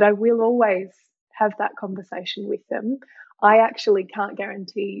 but I will always have that conversation with them. I actually can't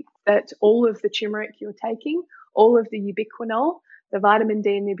guarantee that all of the turmeric you're taking, all of the ubiquinol, the vitamin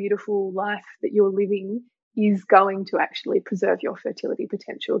D and the beautiful life that you're living is going to actually preserve your fertility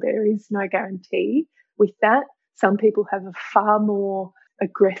potential. There is no guarantee with that. Some people have a far more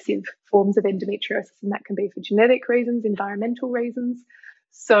aggressive forms of endometriosis, and that can be for genetic reasons, environmental reasons.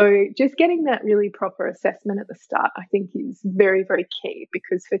 So just getting that really proper assessment at the start, I think, is very, very key,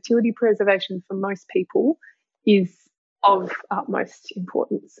 because fertility preservation for most people is of utmost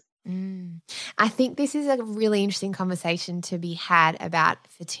importance. I think this is a really interesting conversation to be had about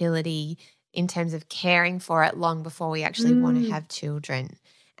fertility in terms of caring for it long before we actually want to have children.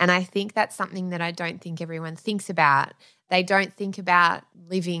 And I think that's something that I don't think everyone thinks about. They don't think about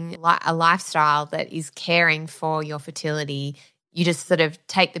living a lifestyle that is caring for your fertility. You just sort of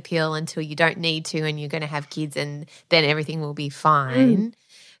take the pill until you don't need to and you're going to have kids and then everything will be fine.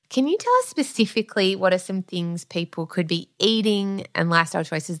 Can you tell us specifically what are some things people could be eating and lifestyle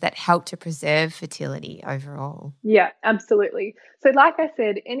choices that help to preserve fertility overall? Yeah, absolutely. So, like I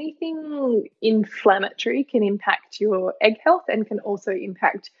said, anything inflammatory can impact your egg health and can also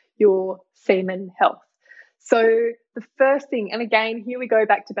impact your semen health. So, the first thing, and again, here we go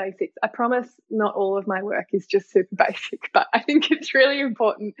back to basics. I promise not all of my work is just super basic, but I think it's really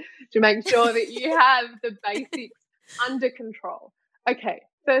important to make sure that you have the basics under control. Okay,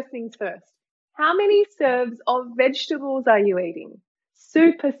 first things first. How many serves of vegetables are you eating?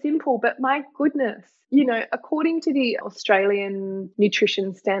 Super simple, but my goodness, according to the Australian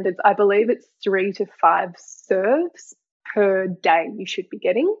nutrition standards, I believe it's 3 to 5 serves per day you should be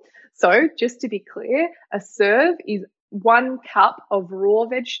getting. So just to be clear, a serve is 1 cup of raw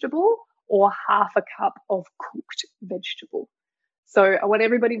vegetable or half a cup of cooked vegetable. So I want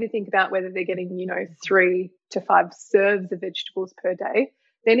everybody to think about whether they're getting, 3 to 5 serves of vegetables per day.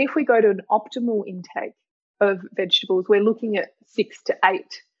 Then if we go to an optimal intake of vegetables, we're looking at 6 to 8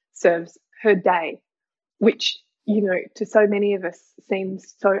 serves per day, which, to so many of us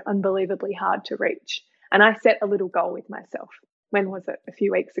seems so unbelievably hard to reach. And I set a little goal with myself. When was it? A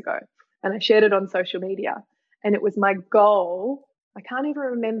few weeks ago. And I shared it on social media. And it was my goal. I can't even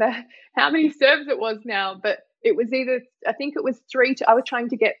remember how many serves it was now, but it was I was trying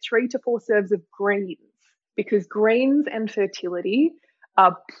to get 3 to 4 serves of greens, because greens and fertility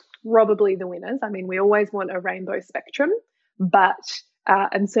are probably the winners. I mean, we always want a rainbow spectrum, but,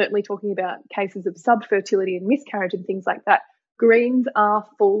 and certainly talking about cases of subfertility and miscarriage and things like that, greens are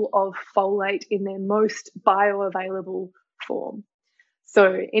full of folate in their most bioavailable form.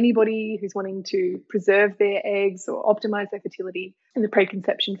 So anybody who's wanting to preserve their eggs or optimize their fertility in the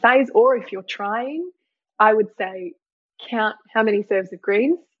preconception phase, or if you're trying, I would say count how many serves of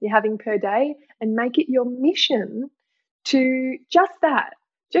greens you're having per day and make it your mission to just that.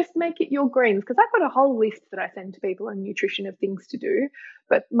 Just make it your greens, because I've got a whole list that I send to people on nutrition of things to do.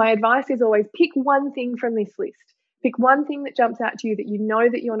 But my advice is always pick one thing from this list. Pick one thing that jumps out to you that you know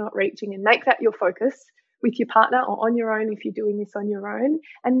that you're not reaching, and make that your focus with your partner or on your own if you're doing this on your own,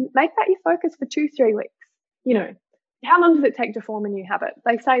 and make that your focus for 2-3 weeks. How long does it take to form a new habit?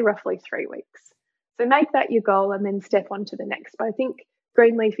 They say roughly 3 weeks. So make that your goal and then step on to the next. But I think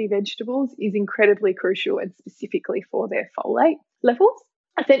green leafy vegetables is incredibly crucial, and specifically for their folate levels.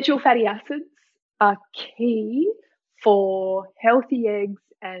 Essential fatty acids are key for healthy eggs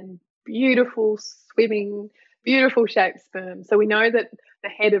and beautiful swimming, beautiful shaped sperm. So we know that the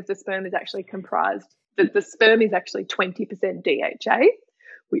head of the sperm is actually that the sperm is actually 20% DHA,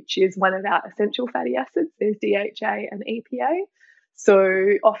 which is one of our essential fatty acids. There's DHA and EPA.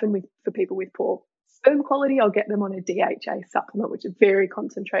 So often for people with poor sperm quality, I'll get them on a DHA supplement, which is very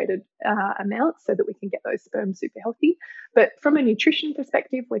concentrated amounts, so that we can get those sperm super healthy. But from a nutrition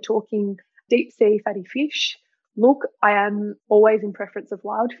perspective, we're talking deep sea fatty fish. Look, I am always in preference of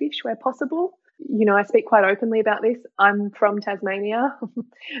wild fish where possible. I speak quite openly about this. I'm from Tasmania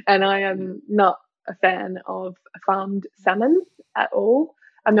and I am not a fan of farmed salmon at all.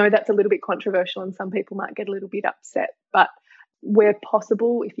 I know that's a little bit controversial and some people might get a little bit upset, but where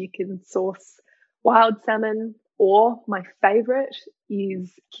possible, if you can source wild salmon, or my favorite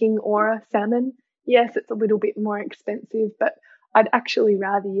is King Ora salmon. Yes, it's a little bit more expensive, but I'd actually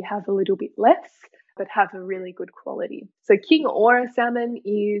rather you have a little bit less, but have a really good quality. So King Ora salmon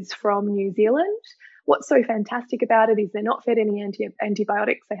is from New Zealand. What's so fantastic about it is they're not fed any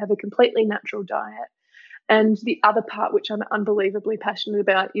antibiotics. They have a completely natural diet. And the other part, which I'm unbelievably passionate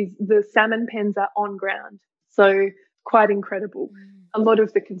about, is the salmon pens are on ground. So quite incredible. A lot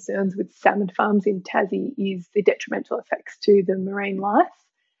of the concerns with salmon farms in Tassie is the detrimental effects to the marine life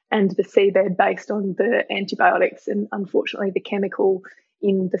and the seabed based on the antibiotics and, unfortunately, the chemical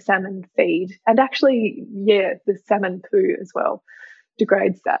in the salmon feed. And actually, the salmon poo as well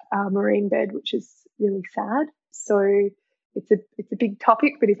degrades that marine bed, which is really sad. So it's a big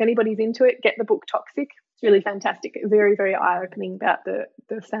topic, but if anybody's into it, get the book Toxic. It's really fantastic. Very, very eye-opening about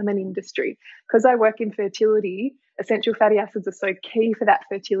the salmon industry. Because I work in fertility, essential fatty acids are so key for that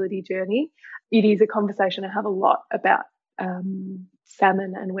fertility journey. It is a conversation I have a lot about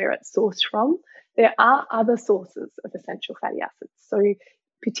salmon and where it's sourced from. There are other sources of essential fatty acids. So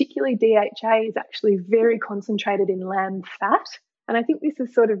particularly DHA is actually very concentrated in lamb fat. And I think this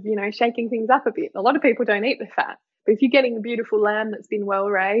is sort of, shaking things up a bit. A lot of people don't eat the fat. But if you're getting a beautiful lamb that's been well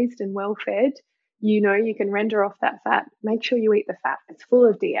raised and well fed, you can render off that fat. Make sure you eat the fat. It's full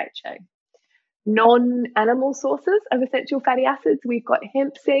of DHA. Non-animal sources of essential fatty acids, we've got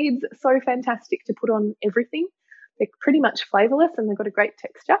hemp seeds, so fantastic to put on everything. They're pretty much flavorless and they've got a great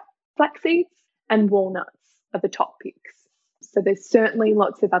texture. Flax seeds and walnuts are the top picks. So there's certainly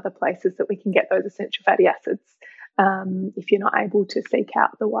lots of other places that we can get those essential fatty acids if you're not able to seek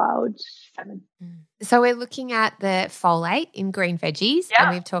out the wild salmon. So we're looking at the folate in green veggies,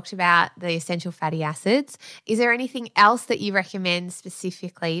 and we've talked about the essential fatty acids. Is there anything else that you recommend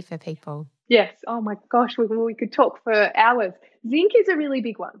specifically for people? Yes. Oh my gosh, we could talk for hours. Zinc is a really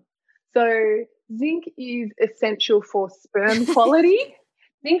big one. So zinc is essential for sperm quality.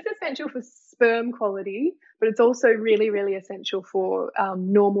 Zinc's essential for sperm quality, but it's also really, really essential for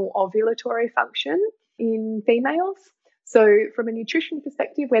normal ovulatory function in females. So from a nutrition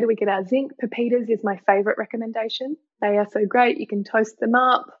perspective, where do we get our zinc? Pepitas is my favorite recommendation. They are so great. You can toast them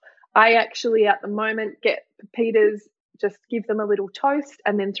up. I actually, at the moment, get pepitas, just give them a little toast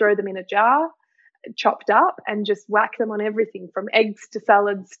and then throw them in a jar, chopped up, and just whack them on everything from eggs to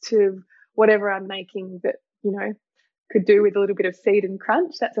salads to whatever I'm making that, could do with a little bit of seed and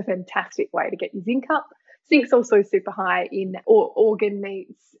crunch. That's a fantastic way to get your zinc up. Zinc's also super high in organ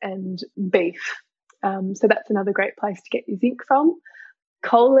meats and beef. So that's another great place to get your zinc from.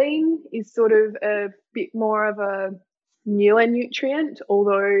 Choline is sort of a bit more of a newer nutrient,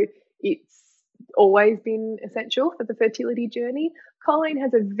 although it's always been essential for the fertility journey. Choline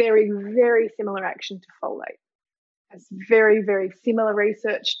has a very, very similar action to folate. Has very, very similar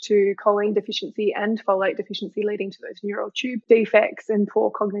research to choline deficiency and folate deficiency, leading to those neural tube defects and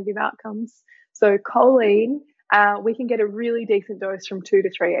poor cognitive outcomes. So choline, we can get a really decent dose from 2 to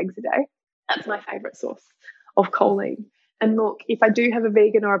 3 eggs a day. That's my favourite source of choline. And look, if I do have a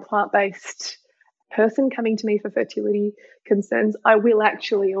vegan or a plant-based person coming to me for fertility concerns, I will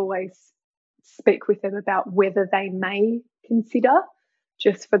actually always speak with them about whether they may consider,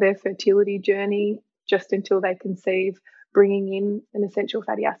 just for their fertility journey, just until they conceive, bringing in an essential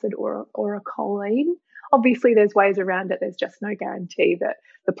fatty acid or a choline. Obviously, there's ways around it. There's just no guarantee that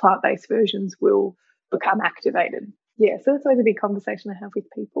the plant-based versions will become activated. Yeah, so that's always a big conversation I have with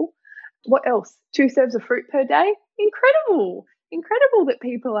people. What else? 2 serves of fruit per day? Incredible. Incredible that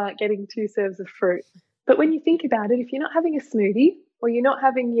people aren't getting 2 serves of fruit. But when you think about it, if you're not having a smoothie or you're not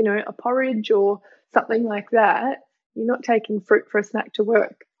having, a porridge or something like that, you're not taking fruit for a snack to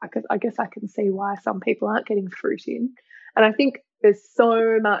work. I guess I can see why some people aren't getting fruit in. And I think there's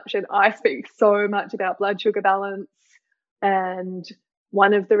so much, and I speak so much about blood sugar balance, and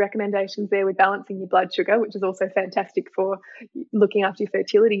one of the recommendations there with balancing your blood sugar, which is also fantastic for looking after your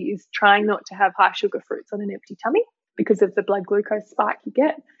fertility, is trying not to have high sugar fruits on an empty tummy because of the blood glucose spike you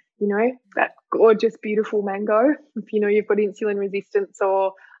get. That gorgeous, beautiful mango. If you've got insulin resistance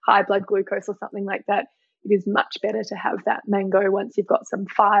or high blood glucose or something like that, it is much better to have that mango once you've got some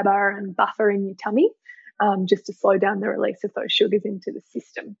fibre and buffer in your tummy, just to slow down the release of those sugars into the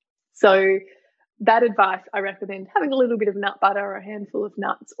system. So that advice, I recommend having a little bit of nut butter or a handful of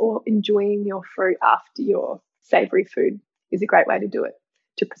nuts, or enjoying your fruit after your savoury food, is a great way to do it,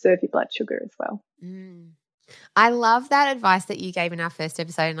 to preserve your blood sugar as well. I love that advice that you gave in our first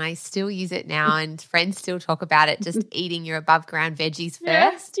episode, and I still use it now, and friends still talk about it, just eating your above ground veggies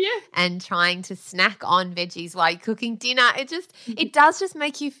first and trying to snack on veggies while you're cooking dinner. It does just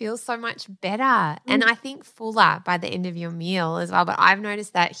make you feel so much better, and I think fuller by the end of your meal as well. But I've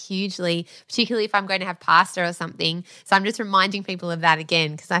noticed that hugely, particularly if I'm going to have pasta or something. So I'm just reminding people of that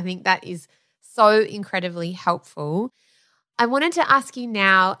again, because I think that is so incredibly helpful. I wanted to ask you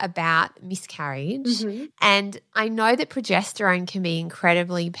now about miscarriage, and I know that progesterone can be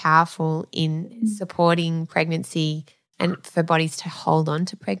incredibly powerful in supporting pregnancy and for bodies to hold on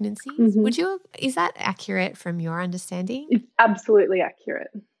to pregnancies. Is that accurate from your understanding? It's absolutely accurate.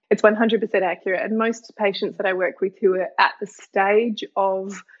 It's 100% accurate. And most patients that I work with who are at the stage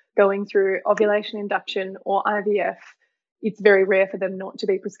of going through ovulation induction or IVF, it's very rare for them not to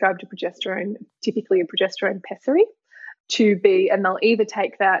be prescribed a progesterone, typically a progesterone pessary. And they'll either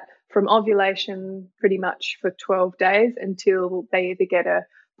take that from ovulation pretty much for 12 days until they either get a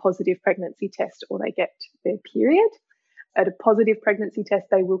positive pregnancy test or they get their period. At a positive pregnancy test,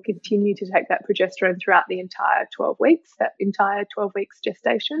 they will continue to take that progesterone throughout the entire 12 weeks, that entire 12 weeks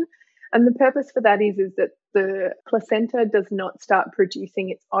gestation. And the purpose for that is that the placenta does not start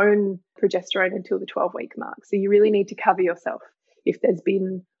producing its own progesterone until the 12-week mark. So you really need to cover yourself if there's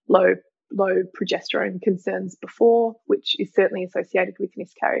been low progesterone concerns before, which is certainly associated with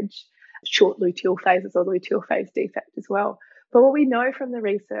miscarriage, short luteal phases or luteal phase defect as well. But what we know from the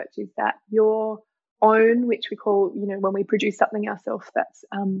research is that your own, which we call, when we produce something ourselves, that's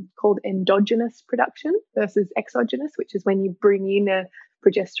called endogenous production versus exogenous, which is when you bring in a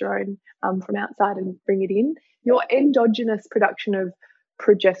progesterone from outside and bring it in. Your endogenous production of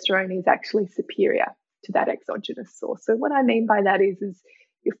progesterone is actually superior to that exogenous source. So what I mean by that is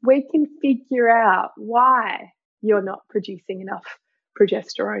if we can figure out why you're not producing enough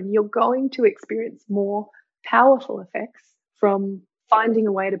progesterone. You're going to experience more powerful effects from finding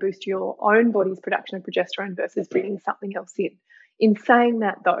a way to boost your own body's production of progesterone versus bringing something else in. In saying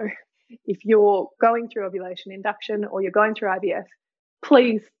that, though, if you're going through ovulation induction or you're going through IVF,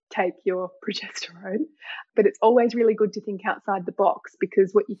 please take your progesterone. But it's always really good to think outside the box,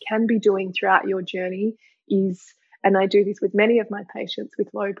 because what you can be doing throughout your journey is, and I do this with many of my patients with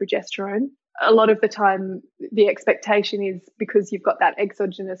low progesterone, a lot of the time the expectation is because you've got that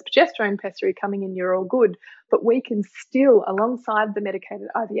exogenous progesterone pessary coming in, you're all good. But we can still, alongside the medicated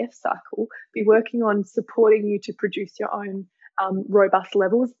IVF cycle, be working on supporting you to produce your own robust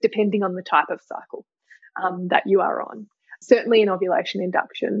levels depending on the type of cycle that you are on. Certainly in ovulation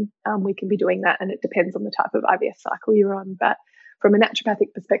induction, we can be doing that, and it depends on the type of IVF cycle you're on. But from a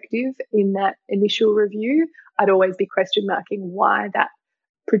naturopathic perspective, in that initial review, I'd always be question marking why that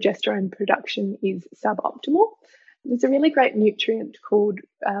progesterone production is suboptimal. There's a really great nutrient called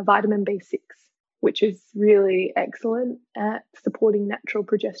vitamin B6, which is really excellent at supporting natural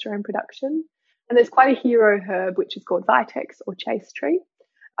progesterone production. And there's quite a hero herb, which is called Vitex or chaste tree.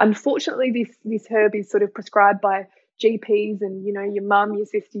 Unfortunately, this herb is sort of prescribed by GPs and, you know, your mum, your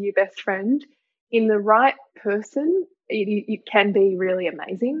sister, your best friend. In the right person, it can be really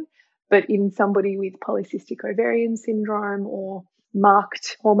amazing. But in somebody with polycystic ovarian syndrome or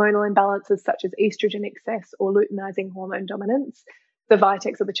marked hormonal imbalances such as estrogen excess or luteinizing hormone dominance, the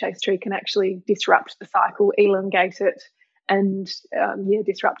Vitex or the chaste tree can actually disrupt the cycle, elongate it, and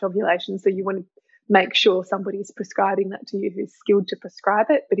disrupt ovulation. So you want to make sure somebody's prescribing that to you who's skilled to prescribe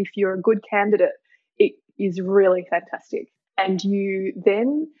it. But if you're a good candidate, it is really fantastic. And you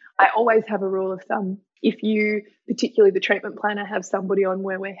then, I always have a rule of thumb. If you, particularly the treatment planner, have somebody on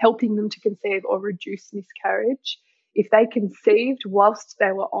where we're helping them to conceive or reduce miscarriage, if they conceived whilst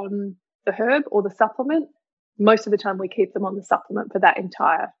they were on the herb or the supplement, most of the time we keep them on the supplement for that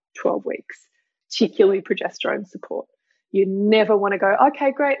entire 12 weeks, particularly progesterone support. You never want to go,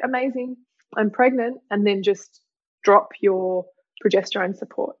 okay, great, amazing, I'm pregnant, and then just drop your progesterone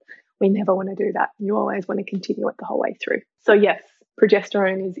support. We never want to do that. You always want to continue it the whole way through. So yes,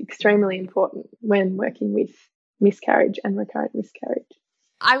 progesterone is extremely important when working with miscarriage and recurrent miscarriage.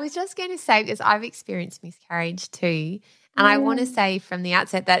 I was just going to say, because I've experienced miscarriage too, and I want to say from the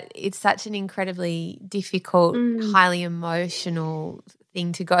outset that it's such an incredibly difficult, highly emotional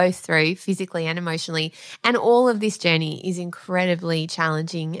thing to go through physically and emotionally. And all of this journey is incredibly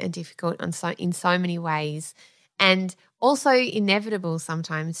challenging and difficult in so many ways, and also inevitable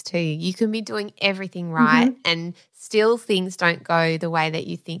sometimes too. You can be doing everything right and still things don't go the way that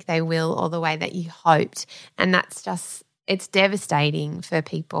you think they will or the way that you hoped. And that's just, it's devastating for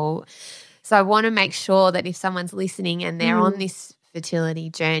people. So I want to make sure that if someone's listening and they're on this fertility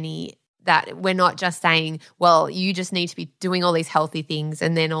journey, that we're not just saying, well, you just need to be doing all these healthy things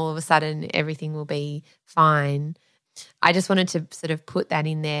and then all of a sudden everything will be fine. I just wanted to sort of put that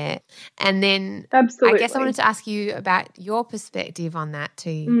in there. And then Absolutely. I guess I wanted to ask you about your perspective on that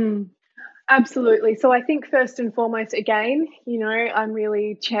too. Absolutely. So I think first and foremost, again, you know, I'm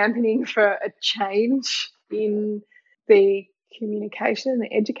really championing for a change in the communication and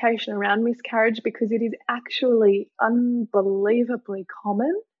the education around miscarriage, because it is actually unbelievably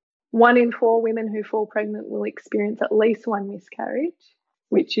common. 1 in 4 women who fall pregnant will experience at least one miscarriage,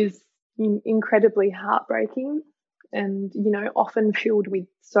 which is incredibly heartbreaking and, you know, often filled with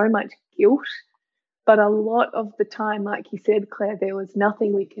so much guilt. But a lot of the time, like you said, Claire, there was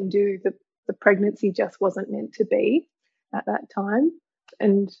nothing we can do. The pregnancy just wasn't meant to be at that time.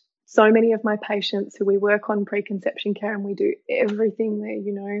 And so many of my patients who we work on preconception care and we do everything there,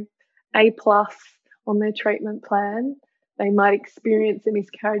 you know, A+ on their treatment plan, they might experience a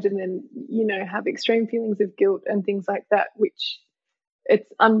miscarriage and then, you know, have extreme feelings of guilt and things like that, which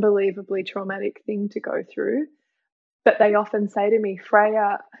it's unbelievably traumatic thing to go through. But they often say to me,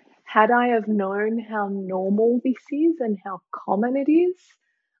 Freya, had I have known how normal this is and how common it is,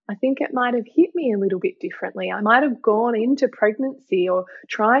 I think it might have hit me a little bit differently. I might have gone into pregnancy or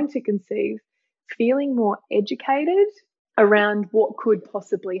trying to conceive feeling more educated around what could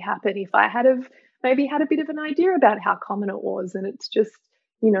possibly happen if I had have maybe had a bit of an idea about how common it was. And it's just,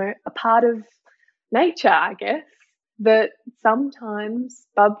 you know, a part of nature, I guess, that sometimes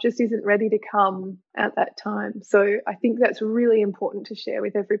bub just isn't ready to come at that time. So I think that's really important to share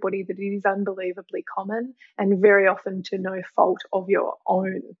with everybody, that it is unbelievably common and very often to no fault of your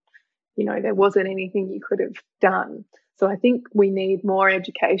own. You know, there wasn't anything you could have done. So I think we need more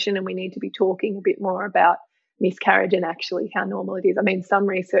education and we need to be talking a bit more about miscarriage and actually how normal it is. I mean, some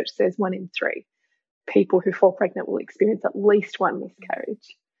research says 1 in 3 people who fall pregnant will experience at least one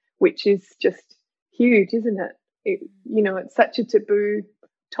miscarriage, which is just huge, isn't it? It's such a taboo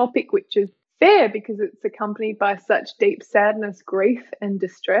topic, which is fair because it's accompanied by such deep sadness, grief, and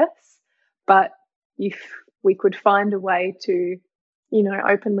distress. But if we could find a way to,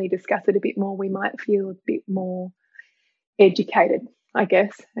 openly discuss it a bit more, we might feel a bit more educated, I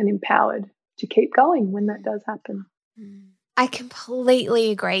guess, and empowered to keep going when that does happen. I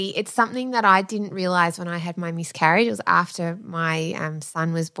completely agree. It's something that I didn't realise when I had my miscarriage. It was after my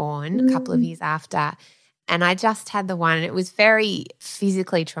son was born, a couple of years after. And I just had the one, and it was very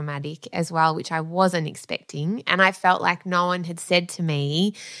physically traumatic as well, which I wasn't expecting. And I felt like no one had said to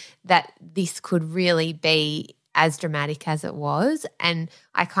me that this could really be as dramatic as it was. And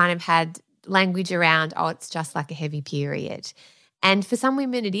I kind of had language around, it's just like a heavy period. And for some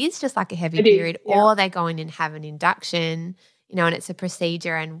women, it is just like a heavy period, or they go in and have an induction, and it's a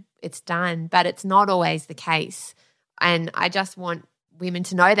procedure and it's done. But it's not always the case. And I just want women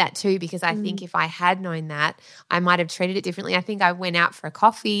to know that too, because I think if I had known that, I might have treated it differently. I think I went out for a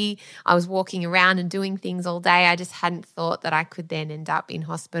coffee. I was walking around and doing things all day. I just hadn't thought that I could then end up in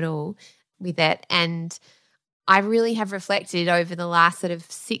hospital with it. And I really have reflected over the last sort of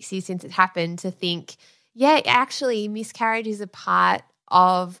 6 years since it happened to think, actually miscarriage is a part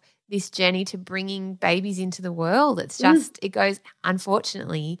of this journey to bringing babies into the world. It's just, it goes,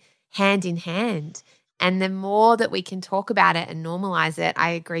 unfortunately, hand in hand. And the more that we can talk about it and normalize it, I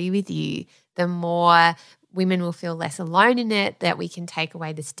agree with you, the more women will feel less alone in it, that we can take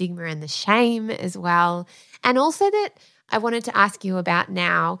away the stigma and the shame as well. And also that I wanted to ask you about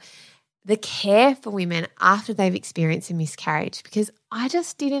now, the care for women after they've experienced a miscarriage, because I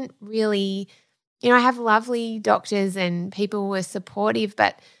just didn't really, I have lovely doctors and people were supportive,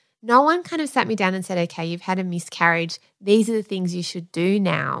 but no one kind of sat me down and said, okay, you've had a miscarriage. These are the things you should do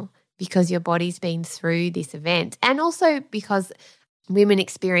now because your body's been through this event. And also because women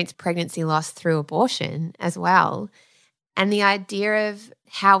experience pregnancy loss through abortion as well. And the idea of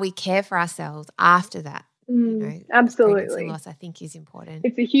how we care for ourselves after that. Absolutely. Pregnancy loss, I think, is important.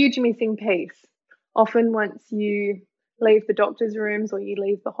 It's a huge missing piece. Often once you leave the doctor's rooms or you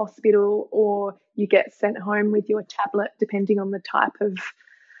leave the hospital or you get sent home with your tablet, depending on the type of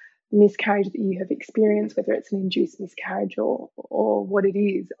miscarriage that you have experienced, whether it's an induced miscarriage or what it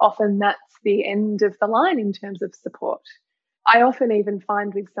is, often that's the end of the line in terms of support. I often even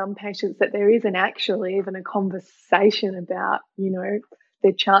find with some patients that there isn't actually even a conversation about,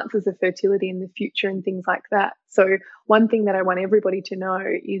 their chances of fertility in the future and things like that. So one thing that I want everybody to know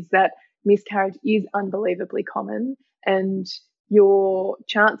is that miscarriage is unbelievably common, and your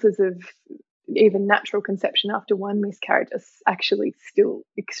chances of even natural conception after one miscarriage is actually still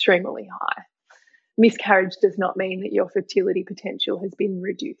extremely high. Miscarriage does not mean that your fertility potential has been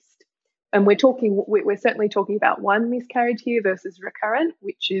reduced. And we're certainly talking about one miscarriage here versus recurrent,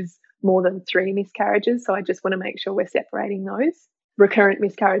 which is more than 3 miscarriages. So I just want to make sure we're separating those. Recurrent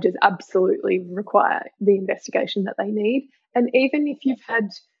miscarriages absolutely require the investigation that they need. And even if you've had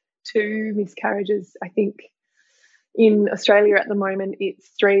 2 miscarriages, I think in Australia at the moment, it's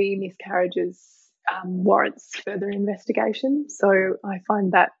 3 miscarriages warrants further investigation. So I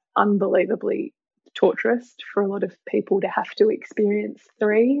find that unbelievably torturous for a lot of people to have to experience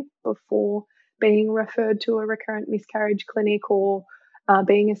 3 before being referred to a recurrent miscarriage clinic or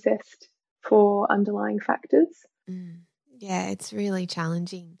being assessed for underlying factors. Yeah, it's really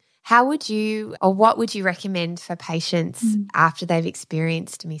challenging. How would you, or what would you recommend for patients after they've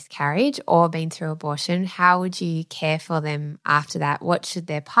experienced miscarriage or been through abortion? How would you care for them after that? What should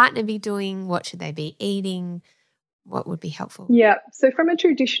their partner be doing? What should they be eating? What would be helpful? Yeah, so from a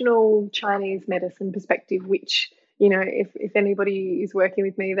traditional Chinese medicine perspective, which, if anybody is working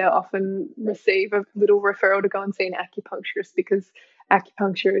with me, they'll often receive a little referral to go and see an acupuncturist because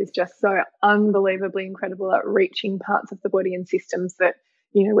acupuncture is just so unbelievably incredible at reaching parts of the body and systems that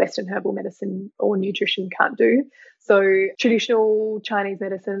Western herbal medicine or nutrition can't do. So traditional Chinese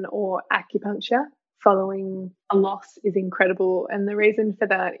medicine or acupuncture following a loss is incredible. And the reason for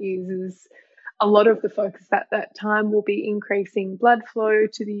that is a lot of the focus at that time will be increasing blood flow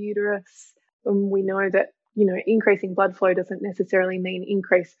to the uterus. And we know that, increasing blood flow doesn't necessarily mean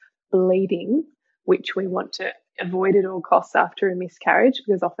increased bleeding, which we want to avoid at all costs after a miscarriage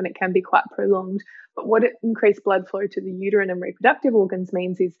because often it can be quite prolonged. But what increased blood flow to the uterine and reproductive organs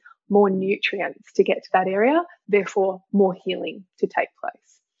means is more nutrients to get to that area, therefore more healing to take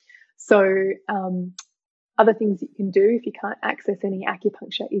place. So other things that you can do if you can't access any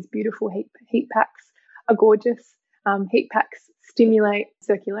acupuncture is beautiful heat packs are gorgeous. Heat packs stimulate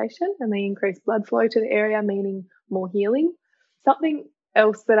circulation and they increase blood flow to the area, meaning more healing. Something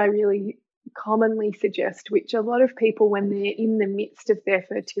else that I really commonly suggest, which a lot of people when they're in the midst of their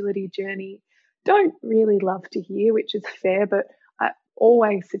fertility journey don't really love to hear, which is fair, but I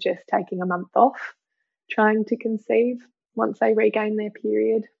always suggest taking a month off trying to conceive once they regain their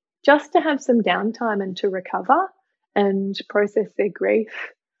period, just to have some downtime and to recover and process their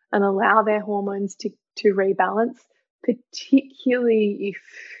grief and allow their hormones to rebalance, particularly if,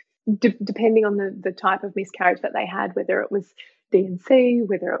 depending on the type of miscarriage that they had, whether it was D&C,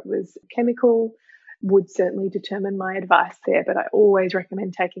 whether it was chemical, would certainly determine my advice there. But I always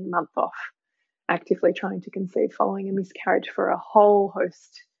recommend taking a month off actively trying to conceive following a miscarriage for a whole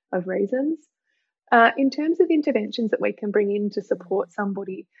host of reasons. In terms of interventions that we can bring in to support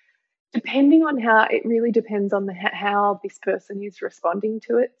somebody, depending on how, it really depends on how this person is responding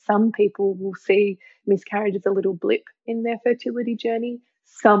to it. Some people will see miscarriage as a little blip in their fertility journey.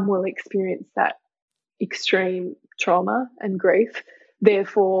 Some will experience that extreme trauma and grief.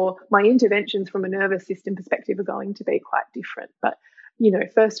 Therefore, my interventions from a nervous system perspective are going to be quite different. But,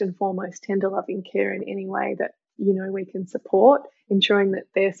 first and foremost, tender loving care in any way that, we can support, ensuring that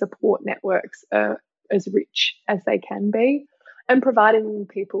their support networks are as rich as they can be, and providing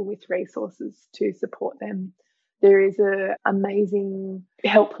people with resources to support them. There is an amazing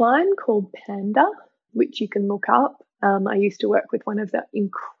helpline called Panda, which you can look up. I used to work with one of the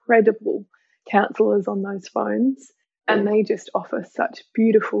incredible counsellors on those phones, and they just offer such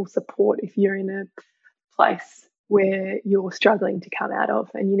beautiful support if you're in a place where you're struggling to come out of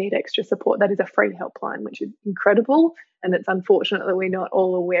and you need extra support. That is a free helpline, which is incredible, and it's unfortunate that we're not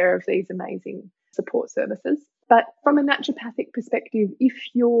all aware of these amazing support services. But from a naturopathic perspective, if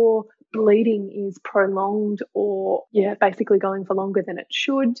your bleeding is prolonged or basically going for longer than it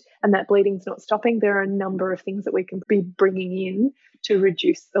should, and that bleeding's not stopping, there are a number of things that we can be bringing in to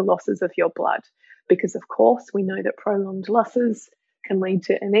reduce the losses of your blood. Because of course we know that prolonged losses can lead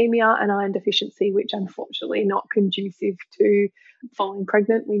to anemia and iron deficiency, which unfortunately are not conducive to falling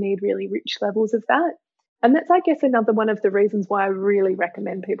pregnant. We need really rich levels of that. And that's, I guess, another one of the reasons why I really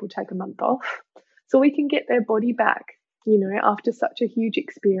recommend people take a month off, so we can get their body back, after such a huge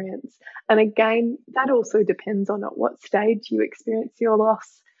experience. And again, that also depends on at what stage you experience your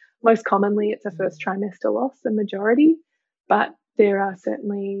loss. Most commonly, it's a first trimester loss, the majority, but there are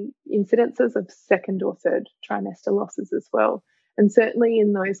certainly incidences of second or third trimester losses as well. And certainly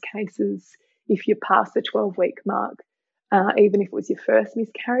in those cases, if you pass the 12-week mark, even if it was your first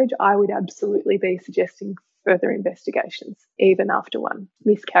miscarriage, I would absolutely be suggesting further investigations, even after one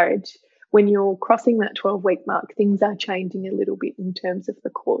miscarriage. When you're crossing that 12-week mark, things are changing a little bit in terms of the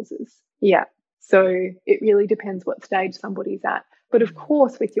causes. Yeah. So it really depends what stage somebody's at. But of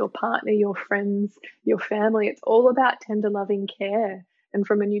course, with your partner, your friends, your family, it's all about tender loving care. And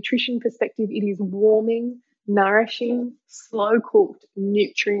from a nutrition perspective, it is warming, nourishing, slow-cooked,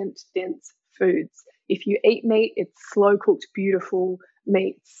 nutrient-dense foods. If you eat meat, it's slow-cooked, beautiful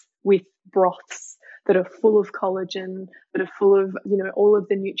meats with broths that are full of collagen, that are full of, all of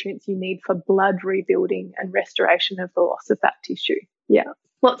the nutrients you need for blood rebuilding and restoration of the loss of that tissue. Yeah.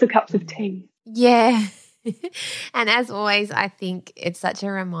 Lots of cups of tea. Yeah. And as always, I think it's such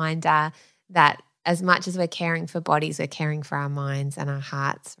a reminder that as much as we're caring for bodies, we're caring for our minds and our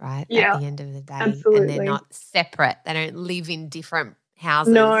hearts, right? Yeah, at the end of the day. absolutely. And they're not separate. They don't live in different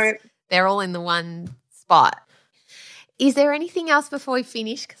houses. No. They're all in the one spot. Is there anything else before we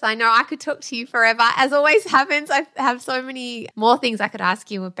finish? Because I know I could talk to you forever. As always happens, I have so many more things I could ask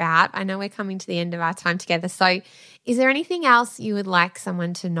you about. I know we're coming to the end of our time together. So is there anything else you would like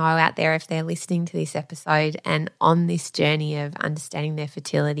someone to know out there if they're listening to this episode and on this journey of understanding their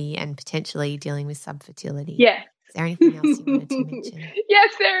fertility and potentially dealing with subfertility? Yeah. Is there anything else you wanted to mention?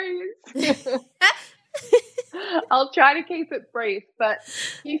 Yes, there is. I'll try to keep it brief, but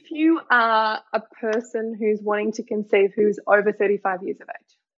if you are a person who's wanting to conceive who's over 35 years of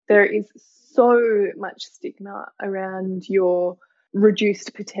age, there is so much stigma around your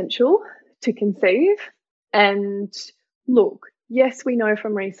reduced potential to conceive. And look, yes, we know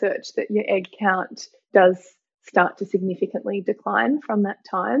from research that your egg count does start to significantly decline from that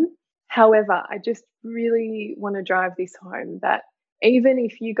time. However, I just really want to drive this home that even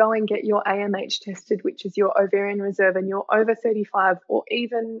if you go and get your AMH tested, which is your ovarian reserve, and you're over 35 or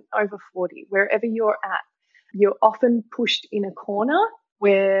even over 40, wherever you're at, you're often pushed in a corner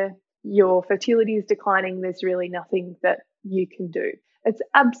where your fertility is declining. There's really nothing that you can do. It's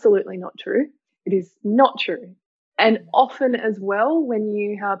absolutely not true. It is not true. And often as well, when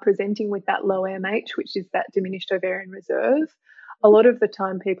you are presenting with that low AMH, which is that diminished ovarian reserve, a lot of the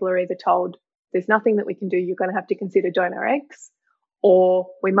time people are either told there's nothing that we can do, you're going to have to consider donor eggs, or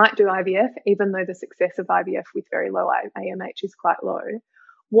we might do IVF, even though the success of IVF with very low AMH is quite low.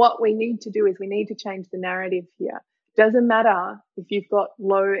 What we need to do is we need to change the narrative here. Doesn't matter if you've got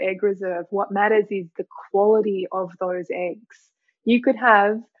low egg reserve. What matters is the quality of those eggs. You could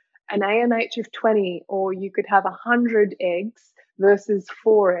have an AMH of 20, or you could have 100 eggs versus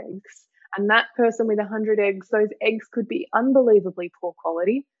 4 eggs. And that person with 100 eggs, those eggs could be unbelievably poor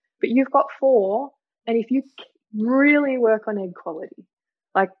quality, but you've got 4. And if you really work on egg quality,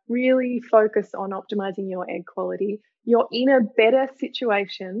 like really focus on optimizing your egg quality, you're in a better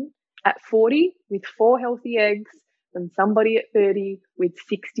situation at 40 with 4 healthy eggs than somebody at 30 with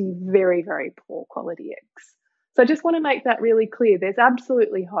 60 very, very poor quality eggs. So I just want to make that really clear. There's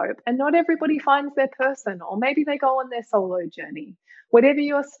absolutely hope. And not everybody finds their person, or maybe they go on their solo journey. Whatever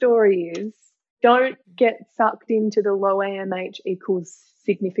your story is, don't get sucked into the low AMH equals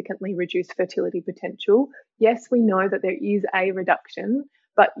significantly reduced fertility potential. Yes, we know that there is a reduction,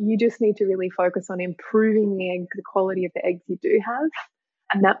 but you just need to really focus on improving the quality of the eggs you do have,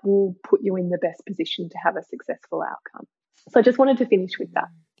 and that will put you in the best position to have a successful outcome. So I just wanted to finish with that.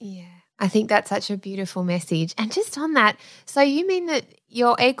 Yeah, I think that's such a beautiful message. And just on that, so you mean that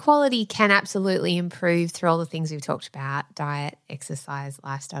your egg quality can absolutely improve through all the things we've talked about, diet, exercise,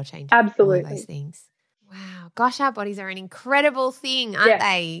 lifestyle change, absolutely, all of those things. Wow. Gosh, our bodies are an incredible thing, aren't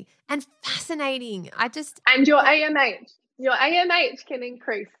they? And fascinating. And your AMH can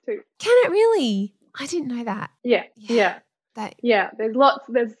increase too. Can it really? I didn't know that. Yeah.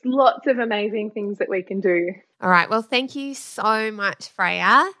 There's lots of amazing things that we can do. All right. Well, thank you so much,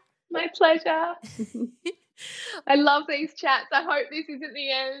 Freya. My pleasure. I love these chats. I hope this isn't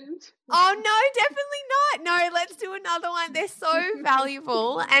the end. Oh, no, definitely not. No, let's do another one. They're so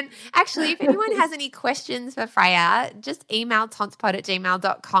valuable. And actually, if anyone has any questions for Freya, just email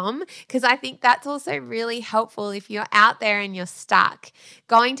tonspod@gmail.com, because I think that's also really helpful if you're out there and you're stuck.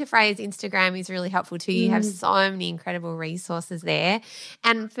 Going to Freya's Instagram is really helpful too. You have so many incredible resources there.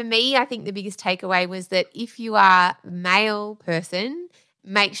 And for me, I think the biggest takeaway was that if you are a male person,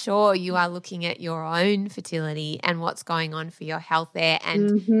 make sure you are looking at your own fertility and what's going on for your health there.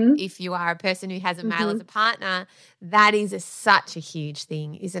 And if you are a person who has a male as a partner, that is such a huge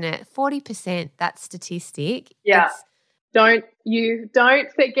thing, isn't it? 40%, that statistic. Yeah. Don't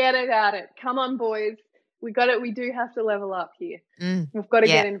forget about it. Come on, boys. We got it. We do have to level up here. We've got to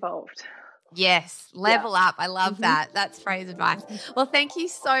get involved. Yes, level up. I love that. That's Freya's advice. Well, thank you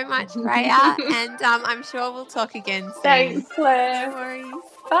so much, Freya, and I'm sure we'll talk again soon. Thanks, Claire. No worries.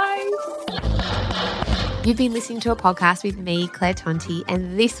 Bye. You've been listening to a podcast with me, Claire Tonti,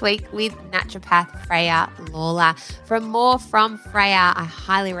 and this week with naturopath Freya Lawler. For more from Freya, I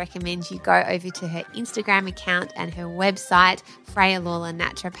highly recommend you go over to her Instagram account and her website, Freya Lawler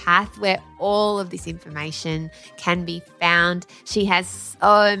Naturopath, where all of this information can be found. She has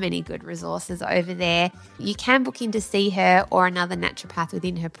so many good resources over there. You can book in to see her or another naturopath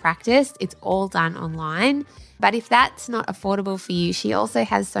within her practice. It's all done online. But if that's not affordable for you, she also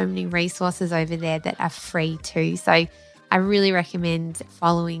has so many resources over there that are free too. So I really recommend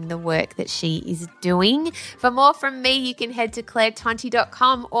following the work that she is doing. For more from me, you can head to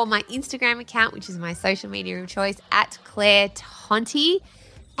clairetonti.com or my Instagram account, which is my social media of choice, @ClaireTonti.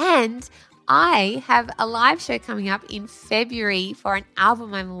 And I have a live show coming up in February for an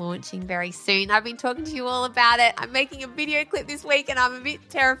album I'm launching very soon. I've been talking to you all about it. I'm making a video clip this week and I'm a bit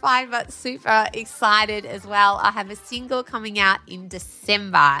terrified but super excited as well. I have a single coming out in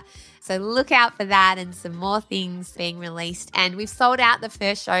December. So look out for that and some more things being released. And we've sold out the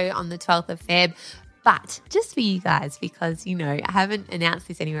first show on the 12th of Feb. But just for you guys, because, I haven't announced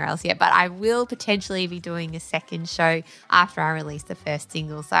this anywhere else yet, but I will potentially be doing a second show after I release the first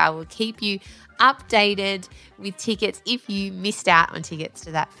single. So I will keep you updated with tickets if you missed out on tickets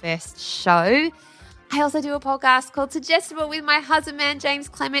to that first show. I also do a podcast called Suggestible with my husband, man, James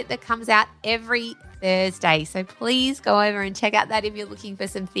Clement, that comes out every Thursday. So please go over and check out that if you're looking for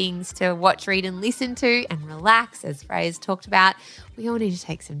some things to watch, read and listen to and relax, as Freya's talked about. We all need to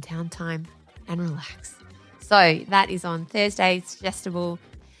take some downtime and relax. So that is on Thursday, Suggestible.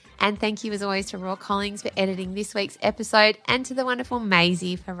 And thank you as always to Raw Collings for editing this week's episode and to the wonderful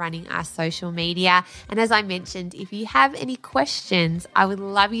Maisie for running our social media. And as I mentioned, if you have any questions, I would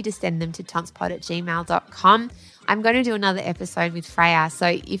love you to send them to tonspod@gmail.com. I'm going to do another episode with Freya. So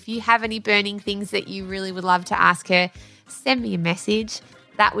if you have any burning things that you really would love to ask her, send me a message.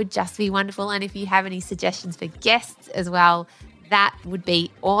 That would just be wonderful. And if you have any suggestions for guests as well, that would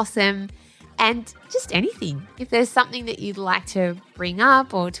be awesome. And just anything. If there's something that you'd like to bring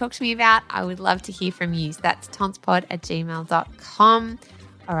up or talk to me about, I would love to hear from you. So that's tonspod@gmail.com.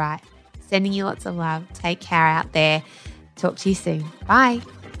 All right. Sending you lots of love. Take care out there. Talk to you soon. Bye.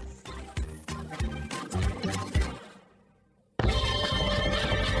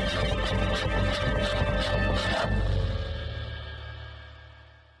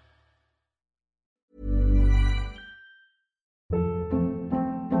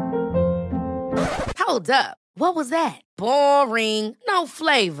 Hold up. What was that? Boring. No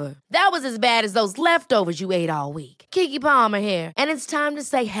flavor. That was as bad as those leftovers you ate all week. Keke Palmer here, and it's time to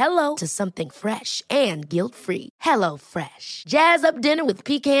say hello to something fresh and guilt-free. HelloFresh. Jazz up dinner with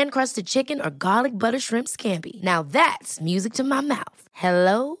pecan-crusted chicken or garlic butter shrimp scampi. Now that's music to my mouth.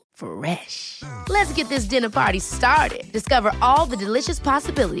 HelloFresh. Let's get this dinner party started. Discover all the delicious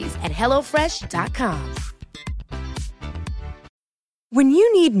possibilities at HelloFresh.com. When you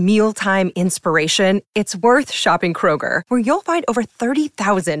need mealtime inspiration, it's worth shopping Kroger, where you'll find over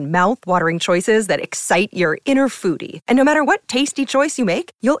 30,000 mouth-watering choices that excite your inner foodie. And no matter what tasty choice you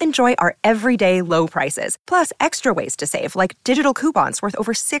make, you'll enjoy our everyday low prices, plus extra ways to save, like digital coupons worth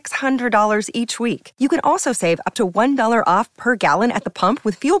over $600 each week. You can also save up to $1 off per gallon at the pump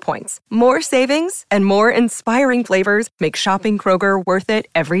with fuel points. More savings and more inspiring flavors make shopping Kroger worth it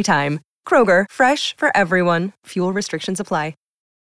every time. Kroger, fresh for everyone. Fuel restrictions apply.